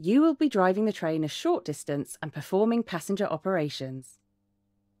introduction, you will be driving the train a short distance and performing passenger operations.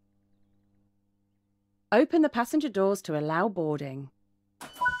 Open the passenger doors to allow boarding.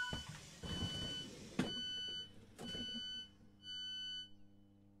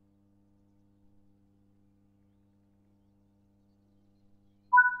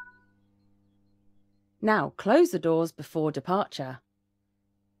 Now close the doors before departure.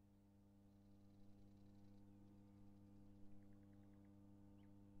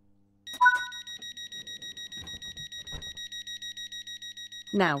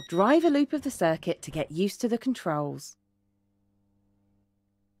 Now drive a loop of the circuit to get used to the controls.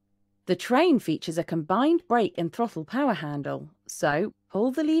 The train features a combined brake and throttle power handle, so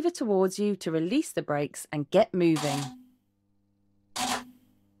pull the lever towards you to release the brakes and get moving.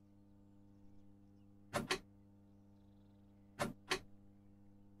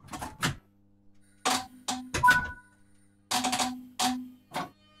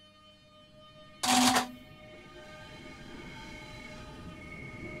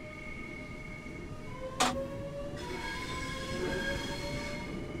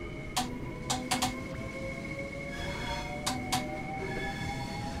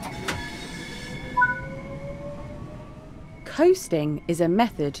 Coasting is a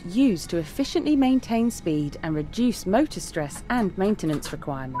method used to efficiently maintain speed and reduce motor stress and maintenance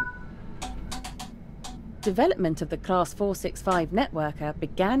requirement. Development of the Class 465 networker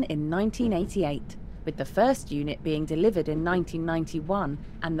began in 1988, with the first unit being delivered in 1991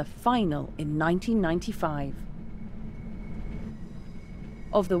 and the final in 1995.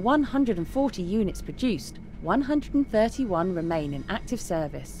 Of the 140 units produced, 131 remain in active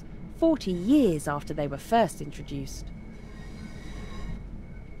service, 40 years after they were first introduced.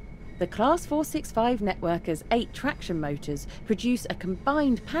 The Class 465 networker's 8 traction motors produce a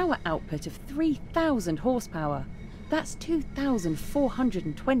combined power output of 3,000 horsepower, that's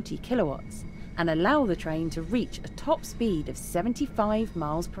 2,420 kilowatts, and allow the train to reach a top speed of 75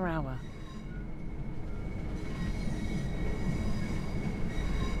 miles per hour.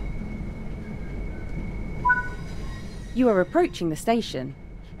 You are approaching the station.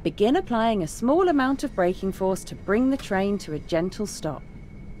 Begin applying a small amount of braking force to bring the train to a gentle stop.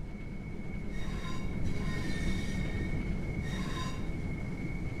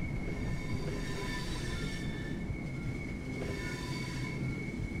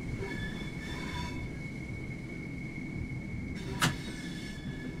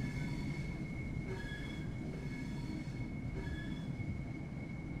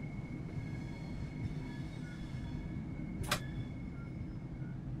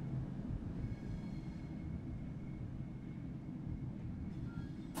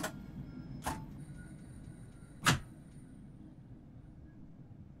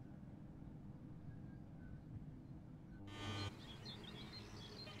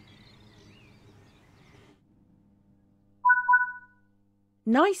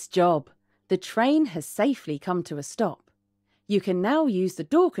 Nice job! The train has safely come to a stop. You can now use the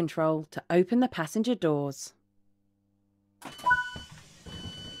door control to open the passenger doors.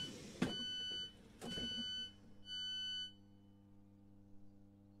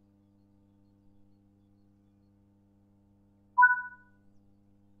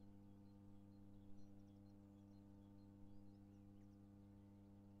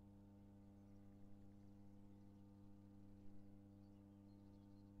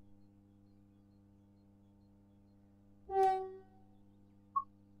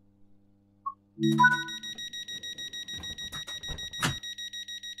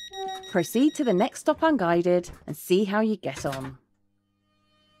 Proceed to the next stop unguided and see how you get on.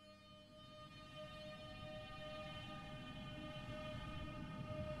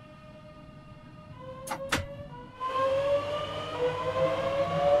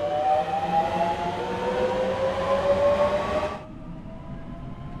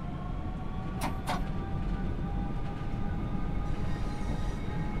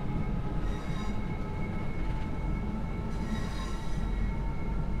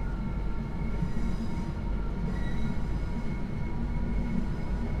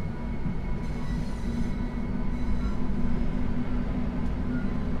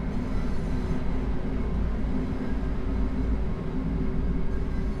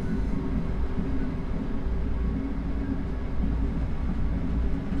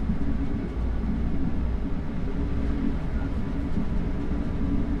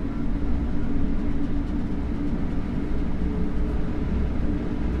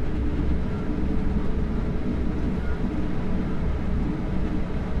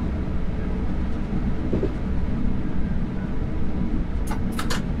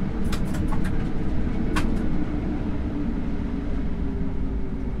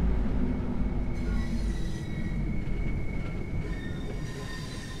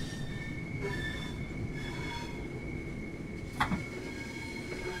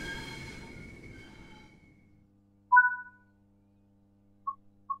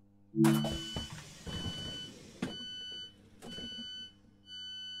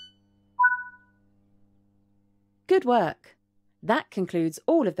 Good work! That concludes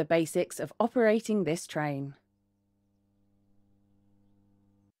all of the basics of operating this train.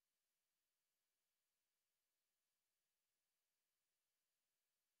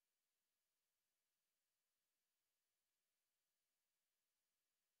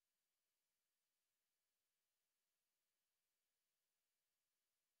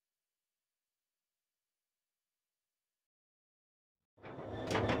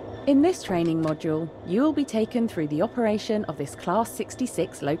 In this training module, you will be taken through the operation of this Class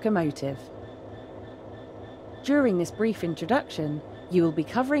 66 locomotive. During this brief introduction, you will be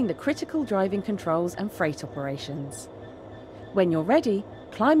covering the critical driving controls and freight operations. When you're ready,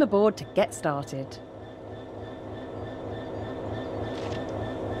 climb aboard to get started.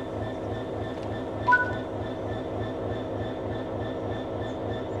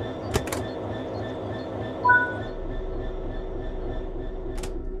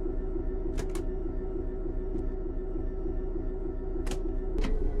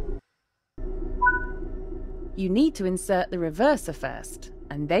 You need to insert the reverser first,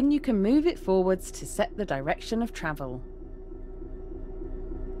 and then you can move it forwards to set the direction of travel.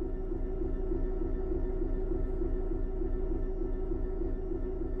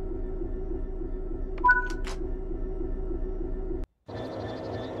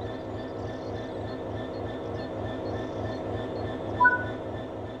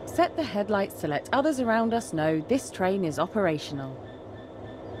 Set the headlights to let others around us know this train is operational.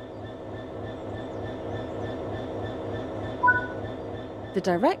 The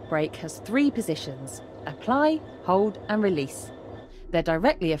direct brake has 3 positions: apply, hold and release. They're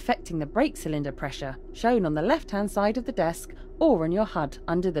directly affecting the brake cylinder pressure, shown on the left-hand side of the desk or on your HUD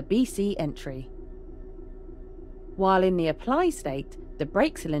under the BC entry. While in the apply state, the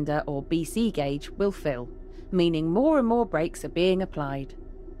brake cylinder or BC gauge will fill, meaning more and more brakes are being applied.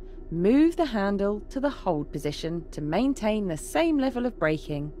 Move the handle to the hold position to maintain the same level of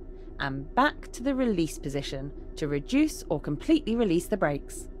braking, and back to the release position to reduce or completely release the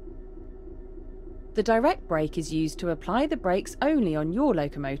brakes. The direct brake is used to apply the brakes only on your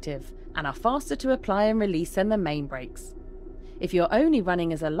locomotive and are faster to apply and release than the main brakes. If you're only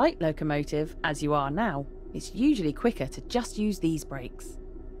running as a light locomotive, as you are now, it's usually quicker to just use these brakes.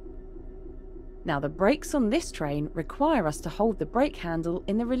 Now the brakes on this train require us to hold the brake handle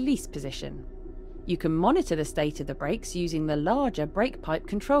in the release position. You can monitor the state of the brakes using the larger brake pipe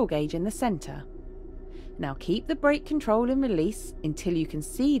control gauge in the centre. Now keep the brake control in release until you can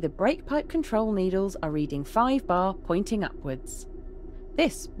see the brake pipe control needles are reading 5 bar pointing upwards.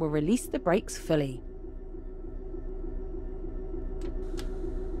 This will release the brakes fully.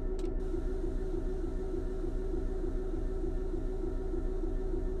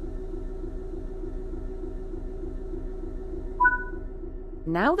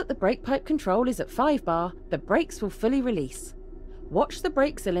 Now that the brake pipe control is at 5 bar, the brakes will fully release. Watch the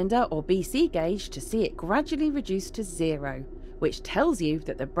brake cylinder or BC gauge to see it gradually reduce to 0, which tells you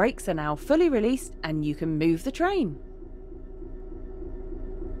that the brakes are now fully released and you can move the train.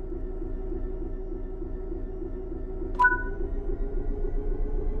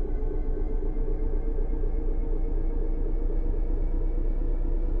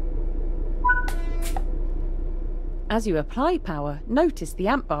 As you apply power, notice the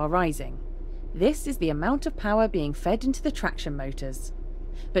amp bar rising. This is the amount of power being fed into the traction motors.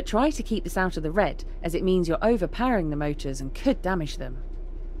 But try to keep this out of the red, as it means you're overpowering the motors and could damage them.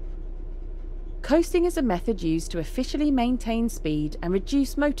 Coasting is a method used to officially maintain speed and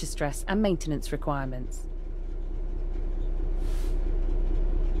reduce motor stress and maintenance requirements.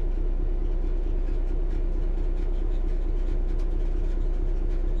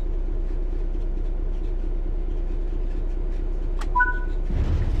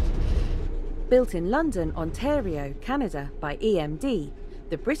 Built in London, Ontario, Canada by EMD,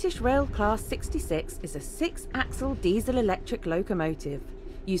 the British Rail Class 66 is a 6-axle diesel-electric locomotive,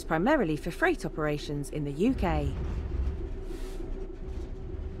 used primarily for freight operations in the UK.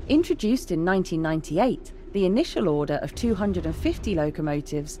 Introduced in 1998, the initial order of 250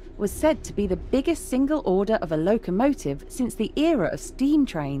 locomotives was said to be the biggest single order of a locomotive since the era of steam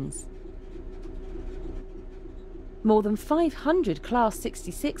trains. More than 500 Class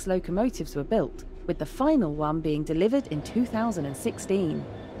 66 locomotives were built, with the final one being delivered in 2016.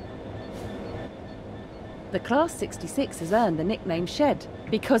 The Class 66 has earned the nickname Shed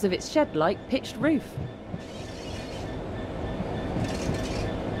because of its shed-like pitched roof.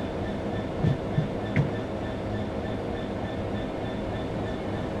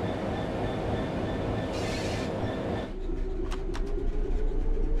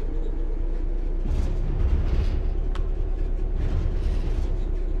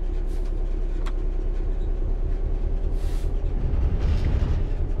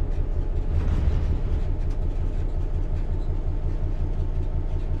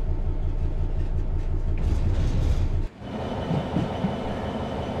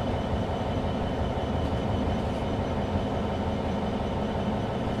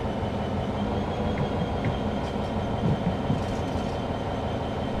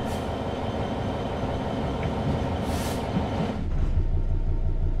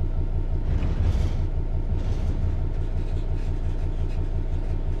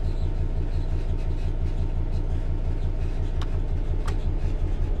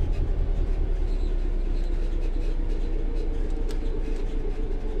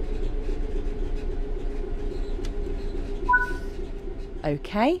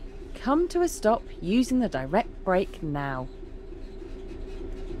 Okay, come to a stop using the direct brake now.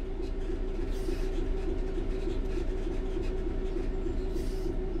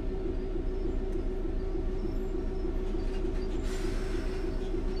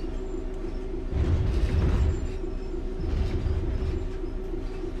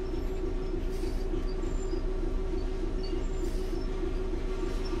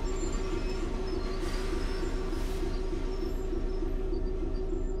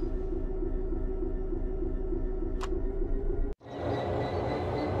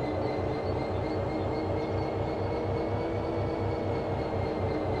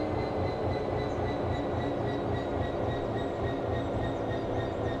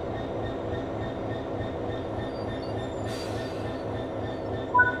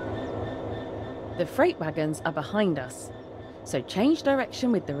 The freight wagons are behind us, so change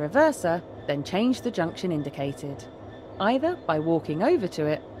direction with the reverser, then change the junction indicated, either by walking over to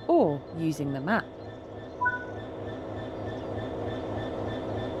it or using the map.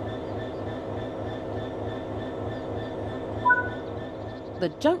 The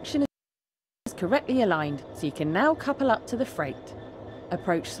junction is correctly aligned, so you can now couple up to the freight.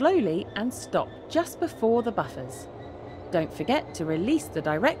 Approach slowly and stop just before the buffers. Don't forget to release the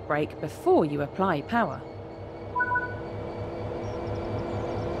direct brake before you apply power.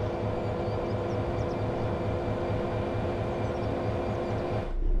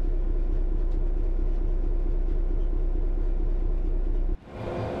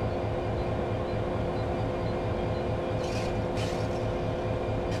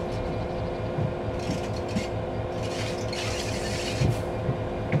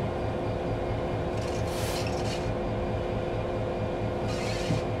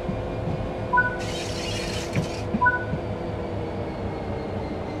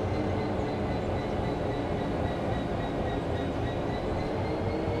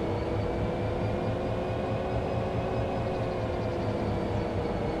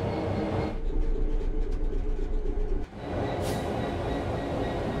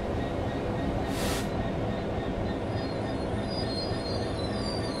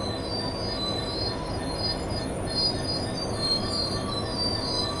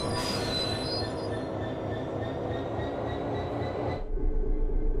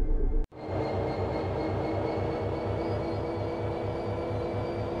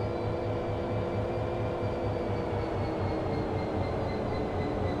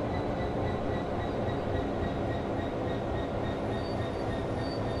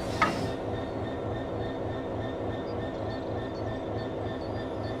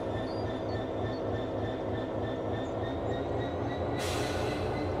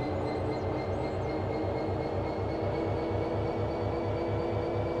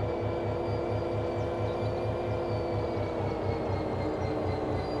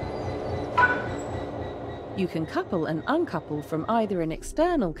 You can couple and uncouple from either an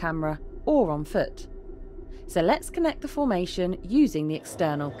external camera or on foot. So let's connect the formation using the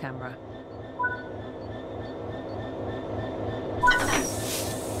external camera.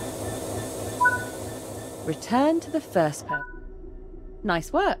 Return to the first person.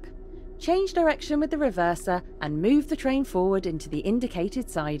 Nice work! Change direction with the reverser and move the train forward into the indicated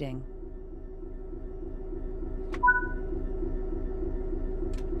siding.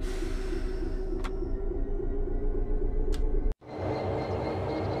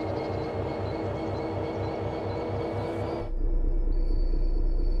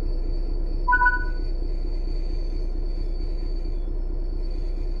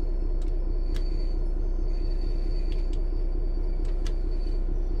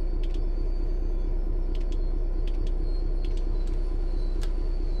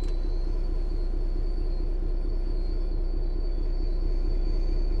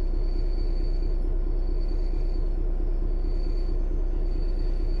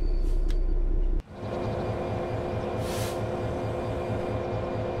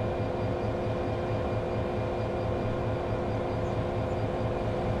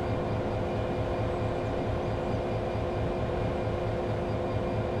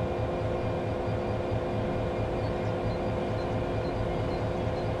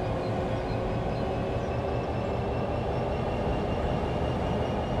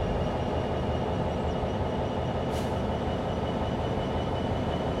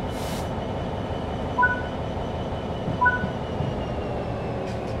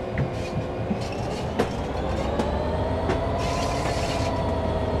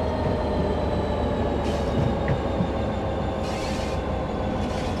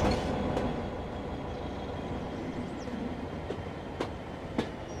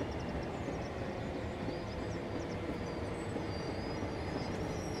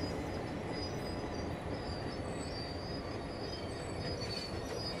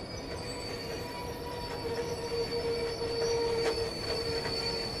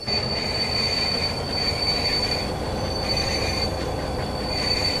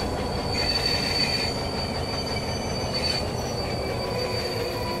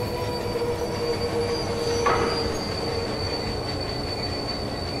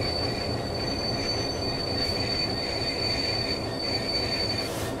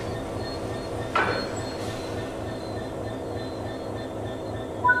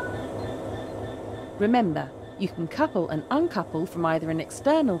 Remember, you can couple and uncouple from either an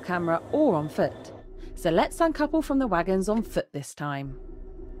external camera or on foot. So let's uncouple from the wagons on foot this time.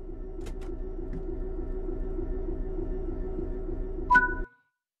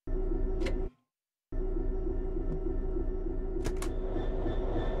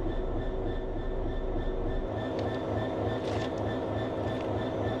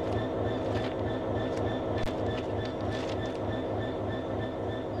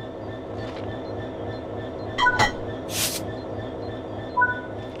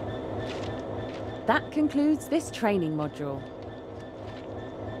 That concludes this training module.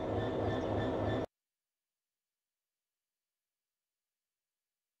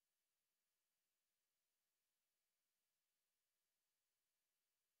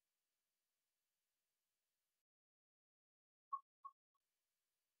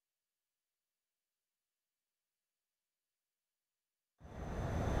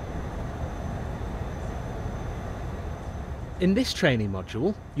 In this training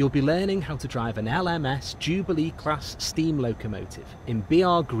module, you'll be learning how to drive an LMS Jubilee class steam locomotive in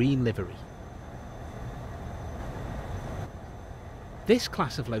BR green livery. This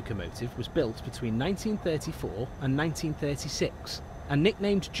class of locomotive was built between 1934 and 1936 and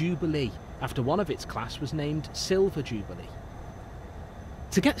nicknamed Jubilee after one of its class was named Silver Jubilee.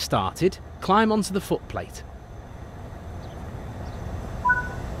 To get started, climb onto the footplate.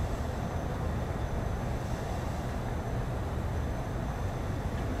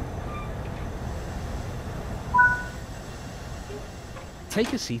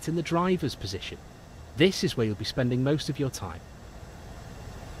 Take a seat in the driver's position. This is where you'll be spending most of your time.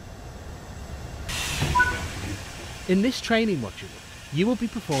 In this training module, you will be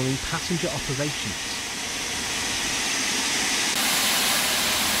performing passenger operations.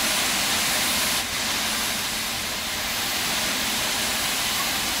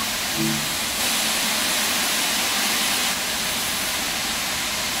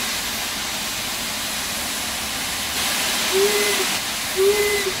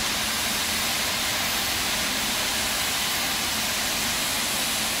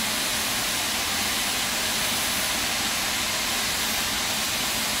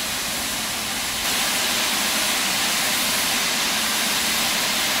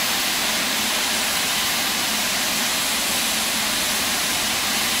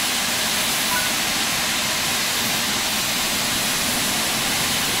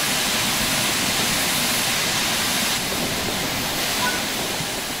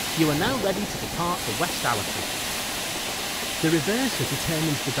 You are now ready to depart the West Allerton. The reverser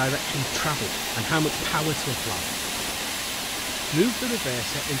determines the direction of travel and how much power to apply. Move the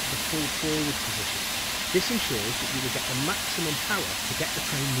reverser into the full forward position. This ensures that you will get the maximum power to get the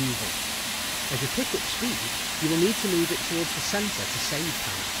train moving. As you pick up speed, you will need to move it towards the centre to save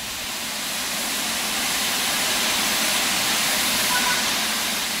power.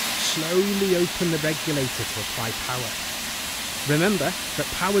 Slowly open the regulator to apply power. Remember that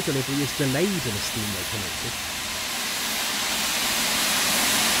power delivery is delayed in a steam locomotive.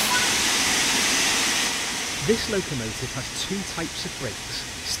 This locomotive has two types of brakes,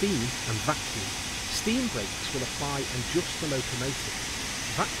 steam and vacuum. Steam brakes will apply and just the locomotive.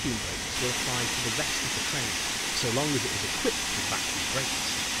 Vacuum brakes will apply to the rest of the train, so long as it is equipped with vacuum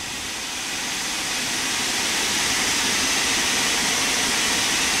brakes.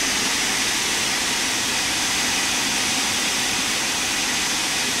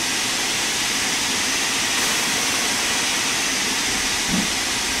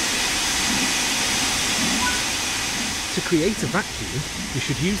 To create a vacuum, you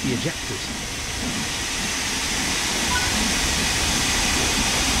should use the ejectors.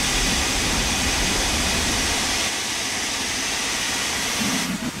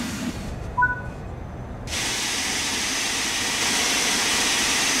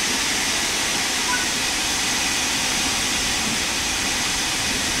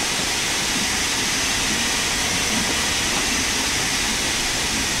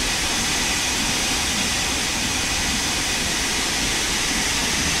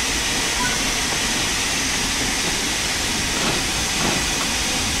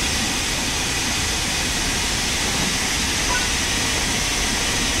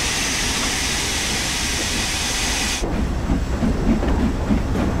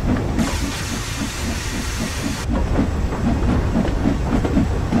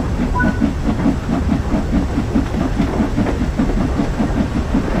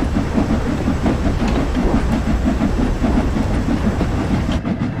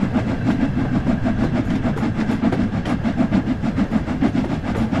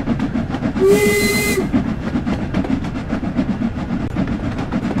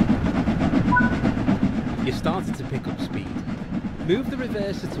 Move the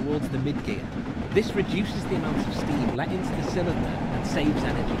reverser towards the mid-gear. This reduces the amount of steam let into the cylinder and saves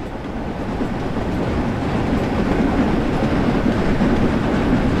energy.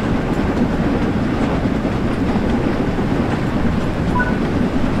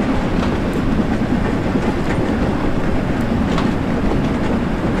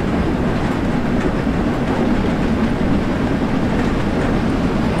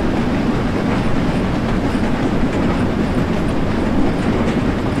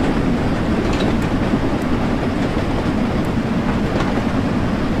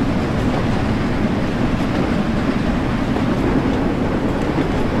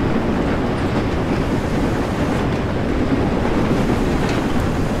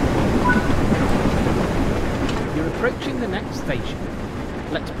 Approaching the next station,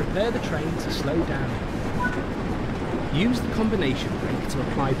 let's prepare the train to slow down. Use the combination brake to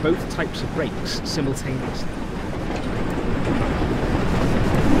apply both types of brakes simultaneously.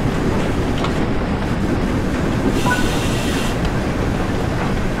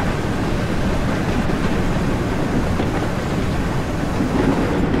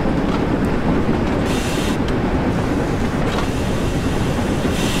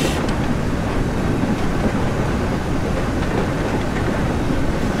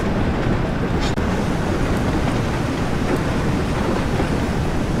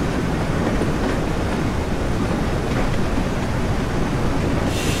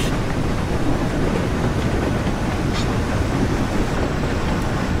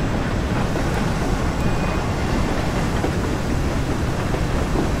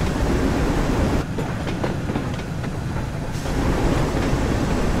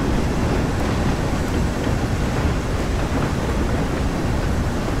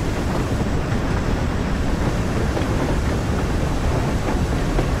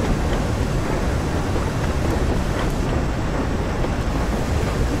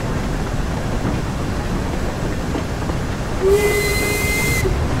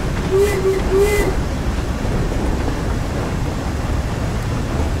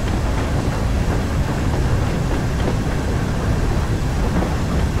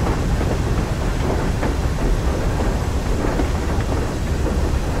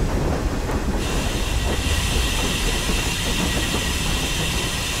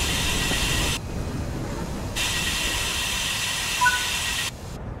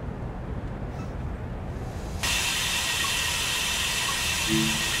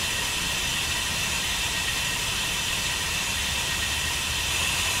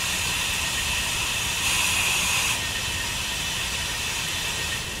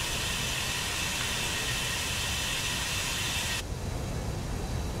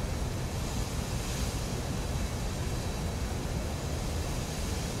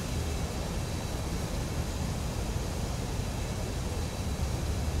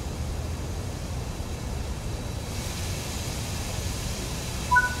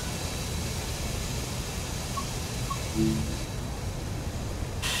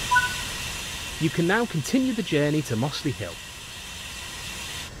 You can now continue the journey to Mossley Hill.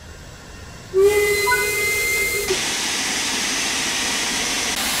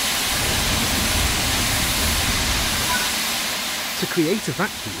 To create a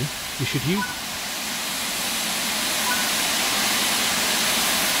vacuum, you should use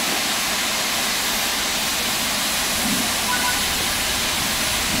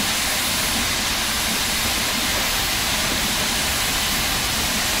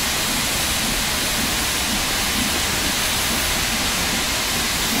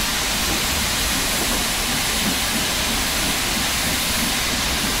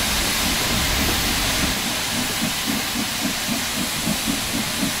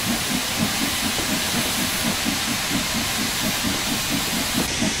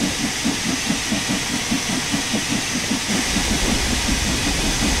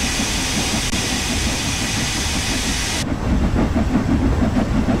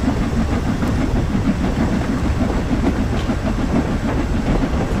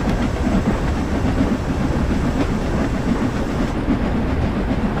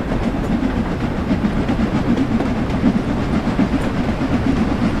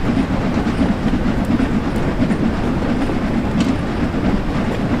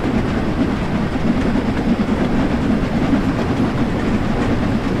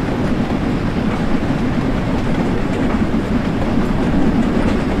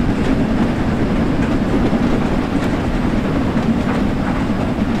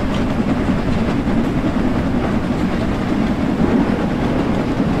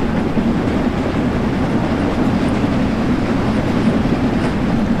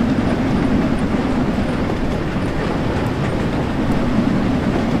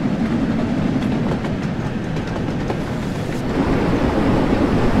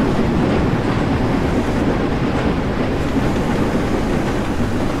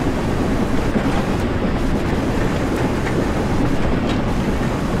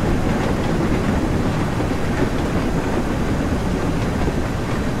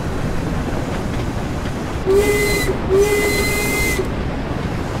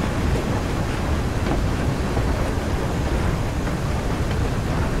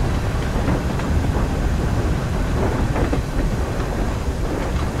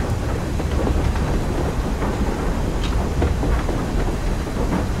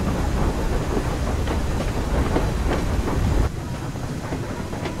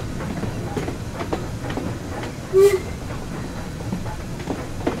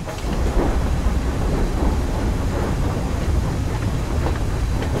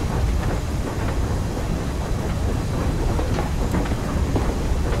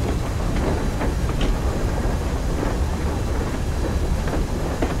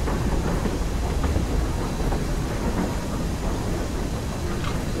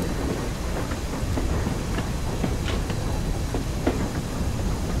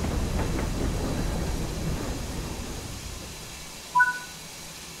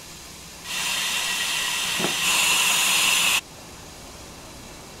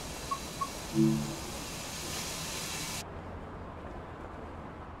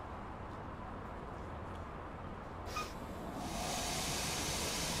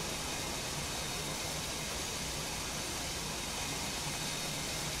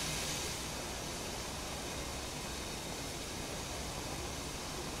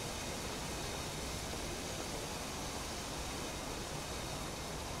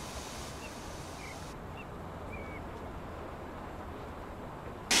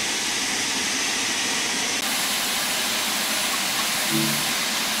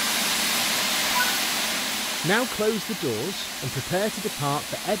Now close the doors and prepare to depart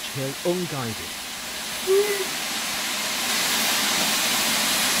for Edge Hill unguided.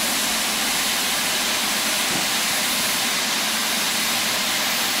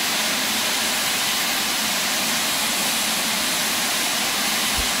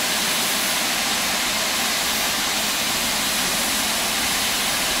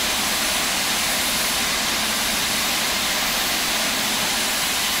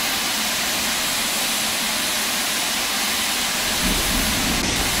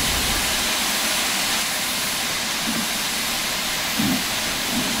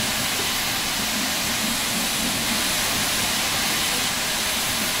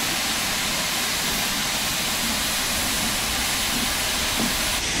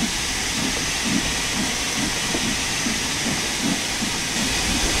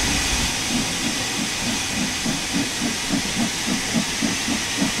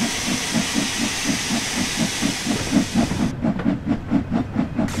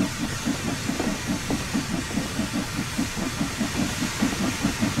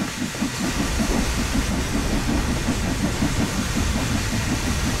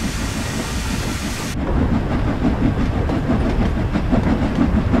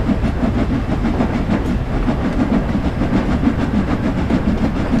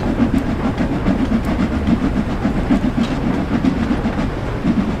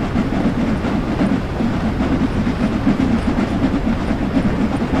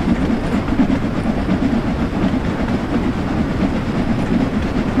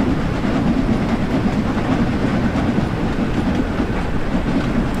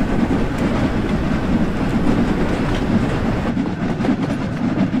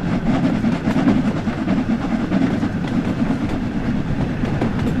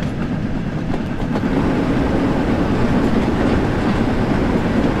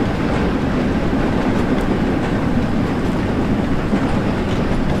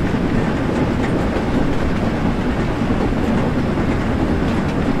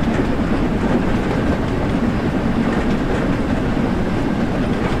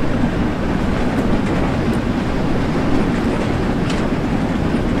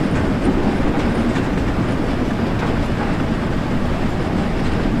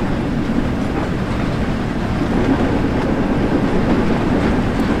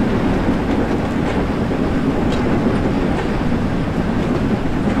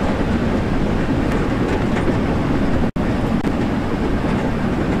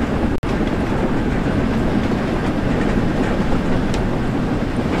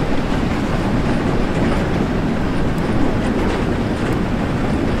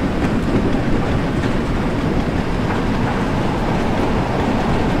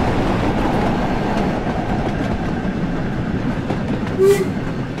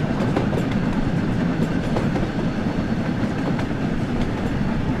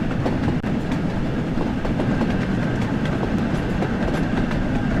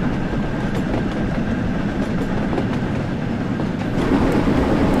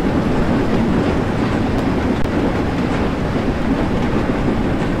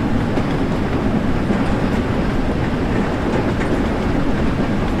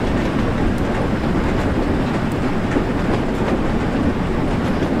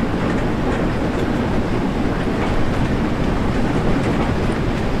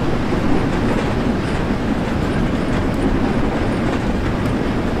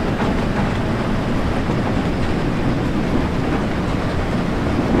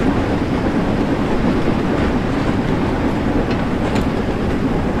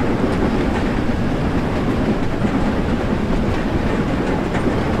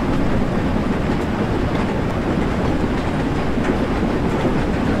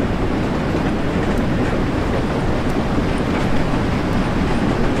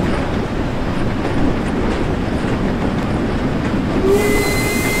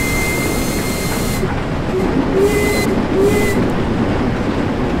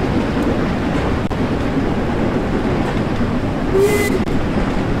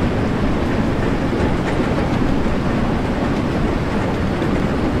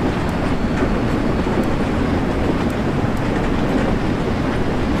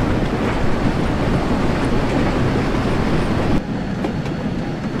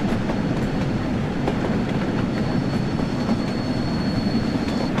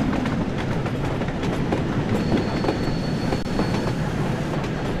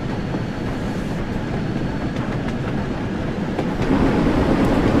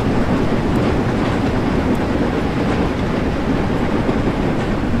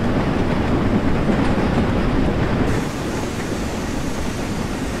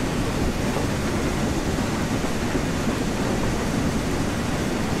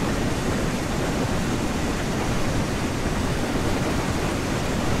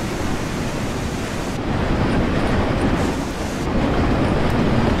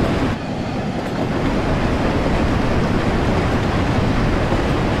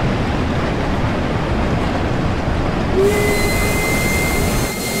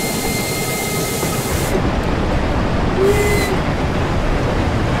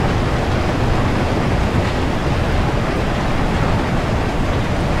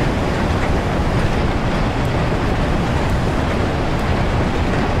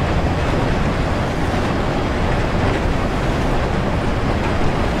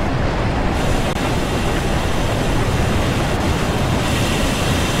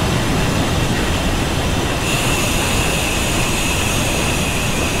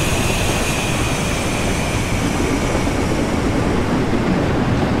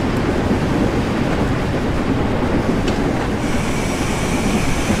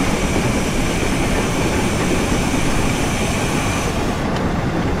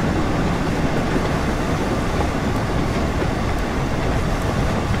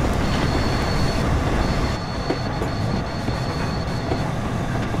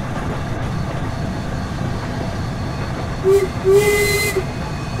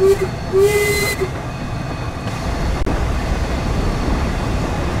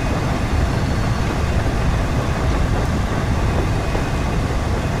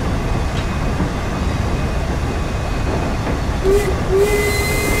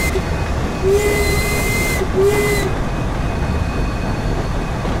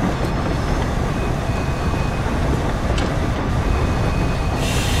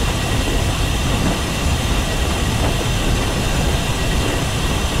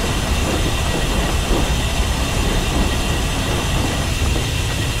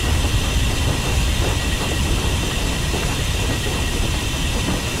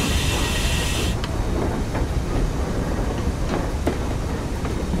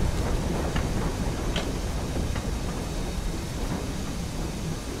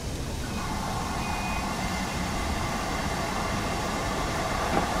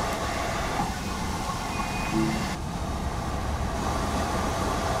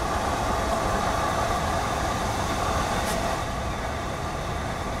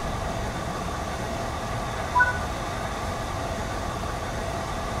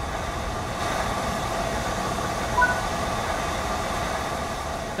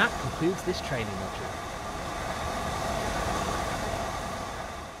 concludes this training module.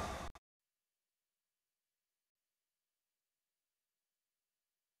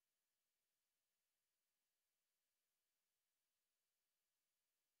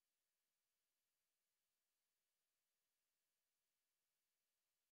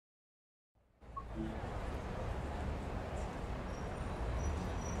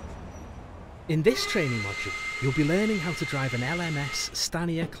 In this training module, you'll be learning how to drive an LMS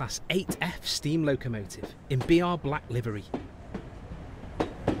Stanier Class 8F steam locomotive in BR black livery.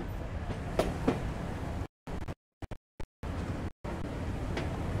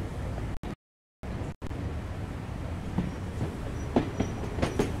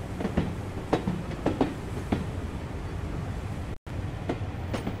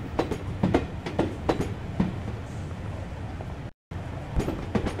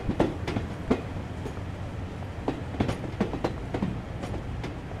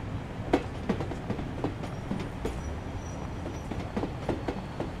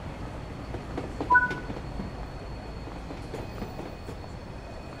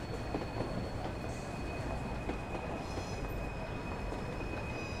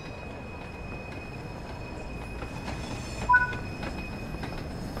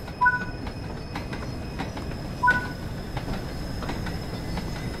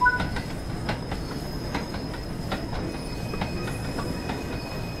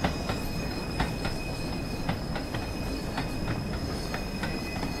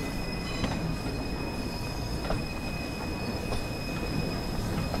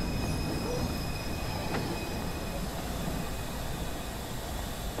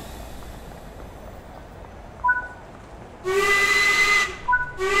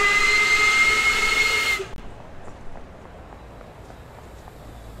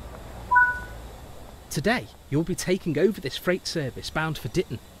 Today, you'll be taking over this freight service bound for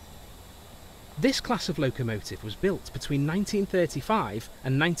Ditton. This class of locomotive was built between 1935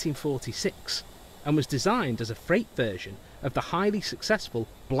 and 1946 and was designed as a freight version of the highly successful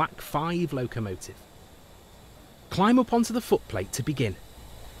Black 5 locomotive. Climb up onto the footplate to begin.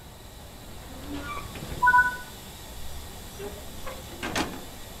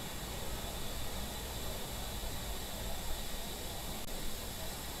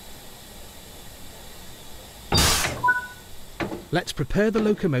 Let's prepare the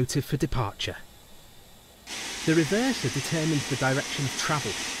locomotive for departure. The reverser determines the direction of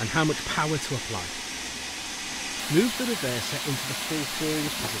travel and how much power to apply. Move the reverser into the full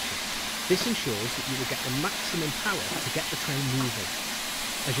forward position. This ensures that you will get the maximum power to get the train moving.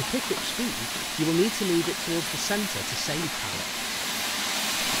 As you pick up speed, you will need to move it towards the centre to save power.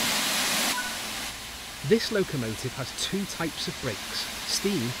 This locomotive has two types of brakes,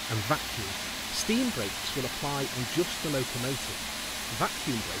 steam and vacuum. Steam brakes will apply on just the locomotive.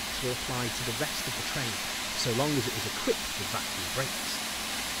 Vacuum brakes will apply to the rest of the train, so long as it is equipped with vacuum brakes.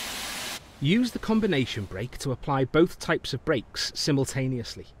 Use the combination brake to apply both types of brakes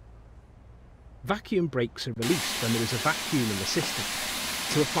simultaneously. Vacuum brakes are released when there is a vacuum in the system.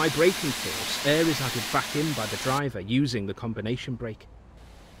 To apply braking force, air is added back in by the driver using the combination brake.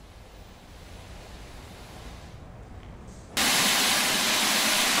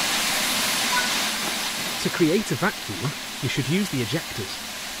 To create a vacuum, you should use the ejectors.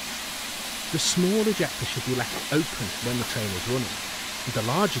 The small ejector should be left open when the train is running. The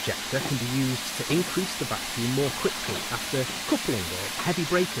large ejector can be used to increase the vacuum more quickly after coupling or heavy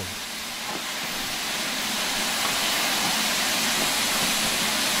braking.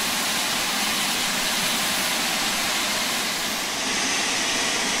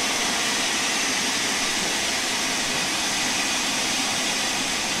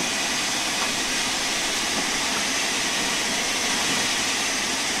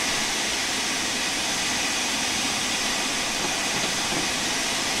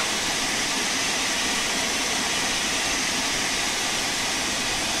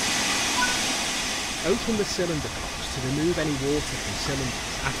 Open the cylinder box to remove any water from cylinders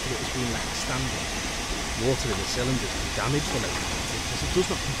after it has been left standing. Water in the cylinders can damage the locomotive as it does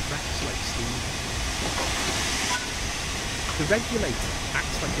not compress like steam. The regulator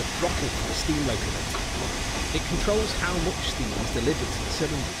acts like a throttle for the steam locomotive. It controls how much steam is delivered to the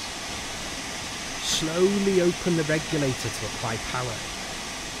cylinders. Slowly open the regulator to apply power.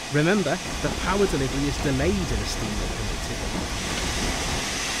 Remember that power delivery is delayed in a steam locomotive.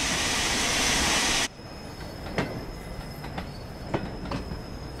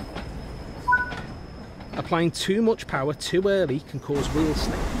 Applying too much power too early can cause wheel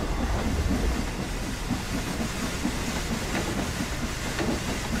slip.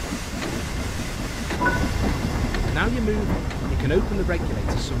 Now you're moving, it can open the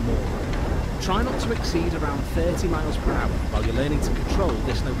regulator some more. Try not to exceed around 30 miles per hour while you're learning to control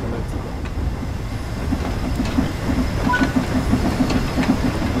this locomotive.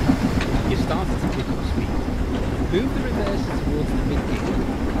 You started to pick up speed. Move the reverser towards the mid-gear.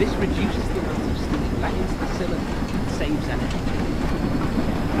 This reduces the amount of steam let into the cylinder and saves energy.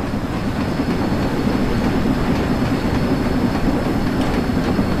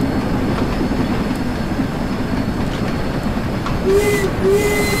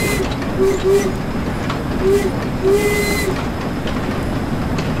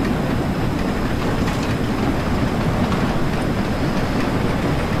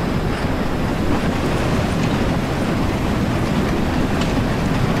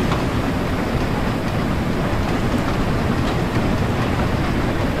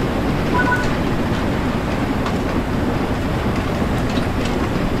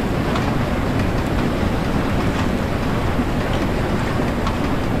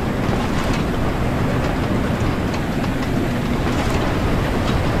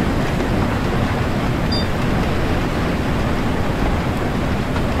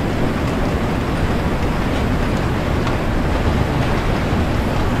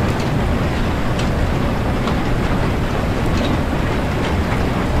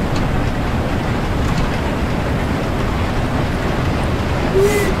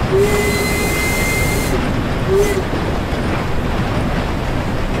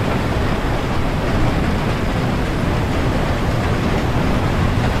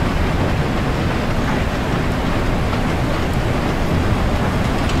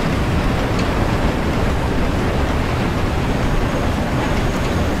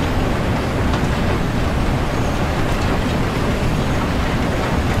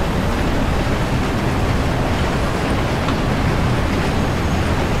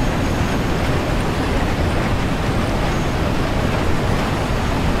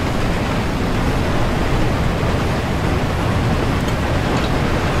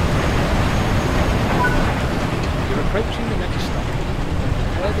 Approaching the next stop,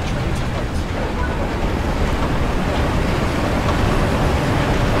 prepare the train to halt.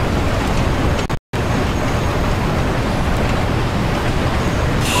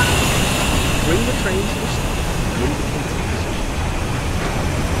 Bring the train to a stop and indicate its position.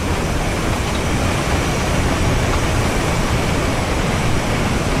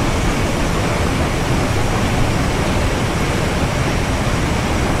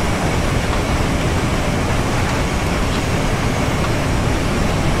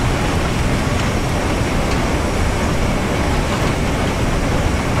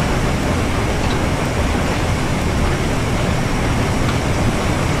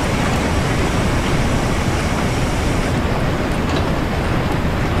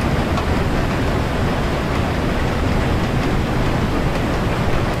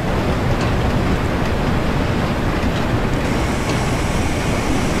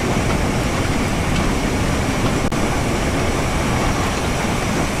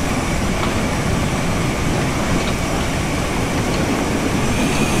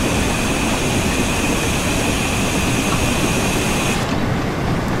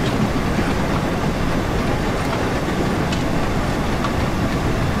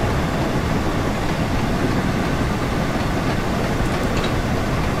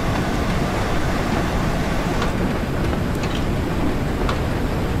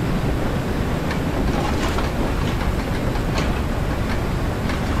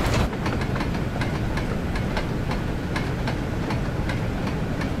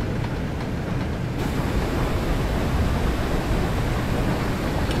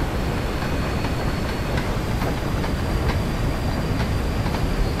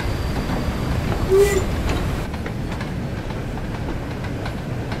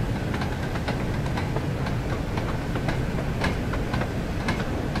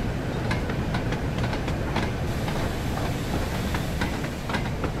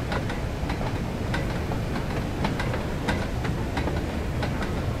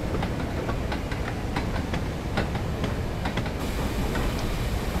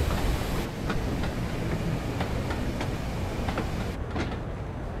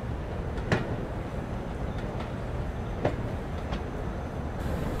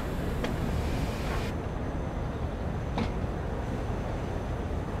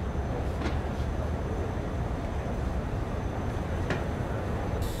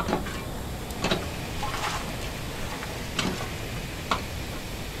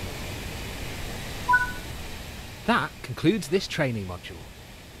 That concludes this training module.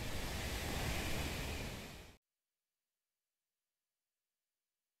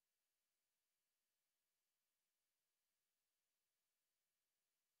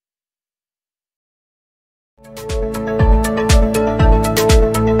 it.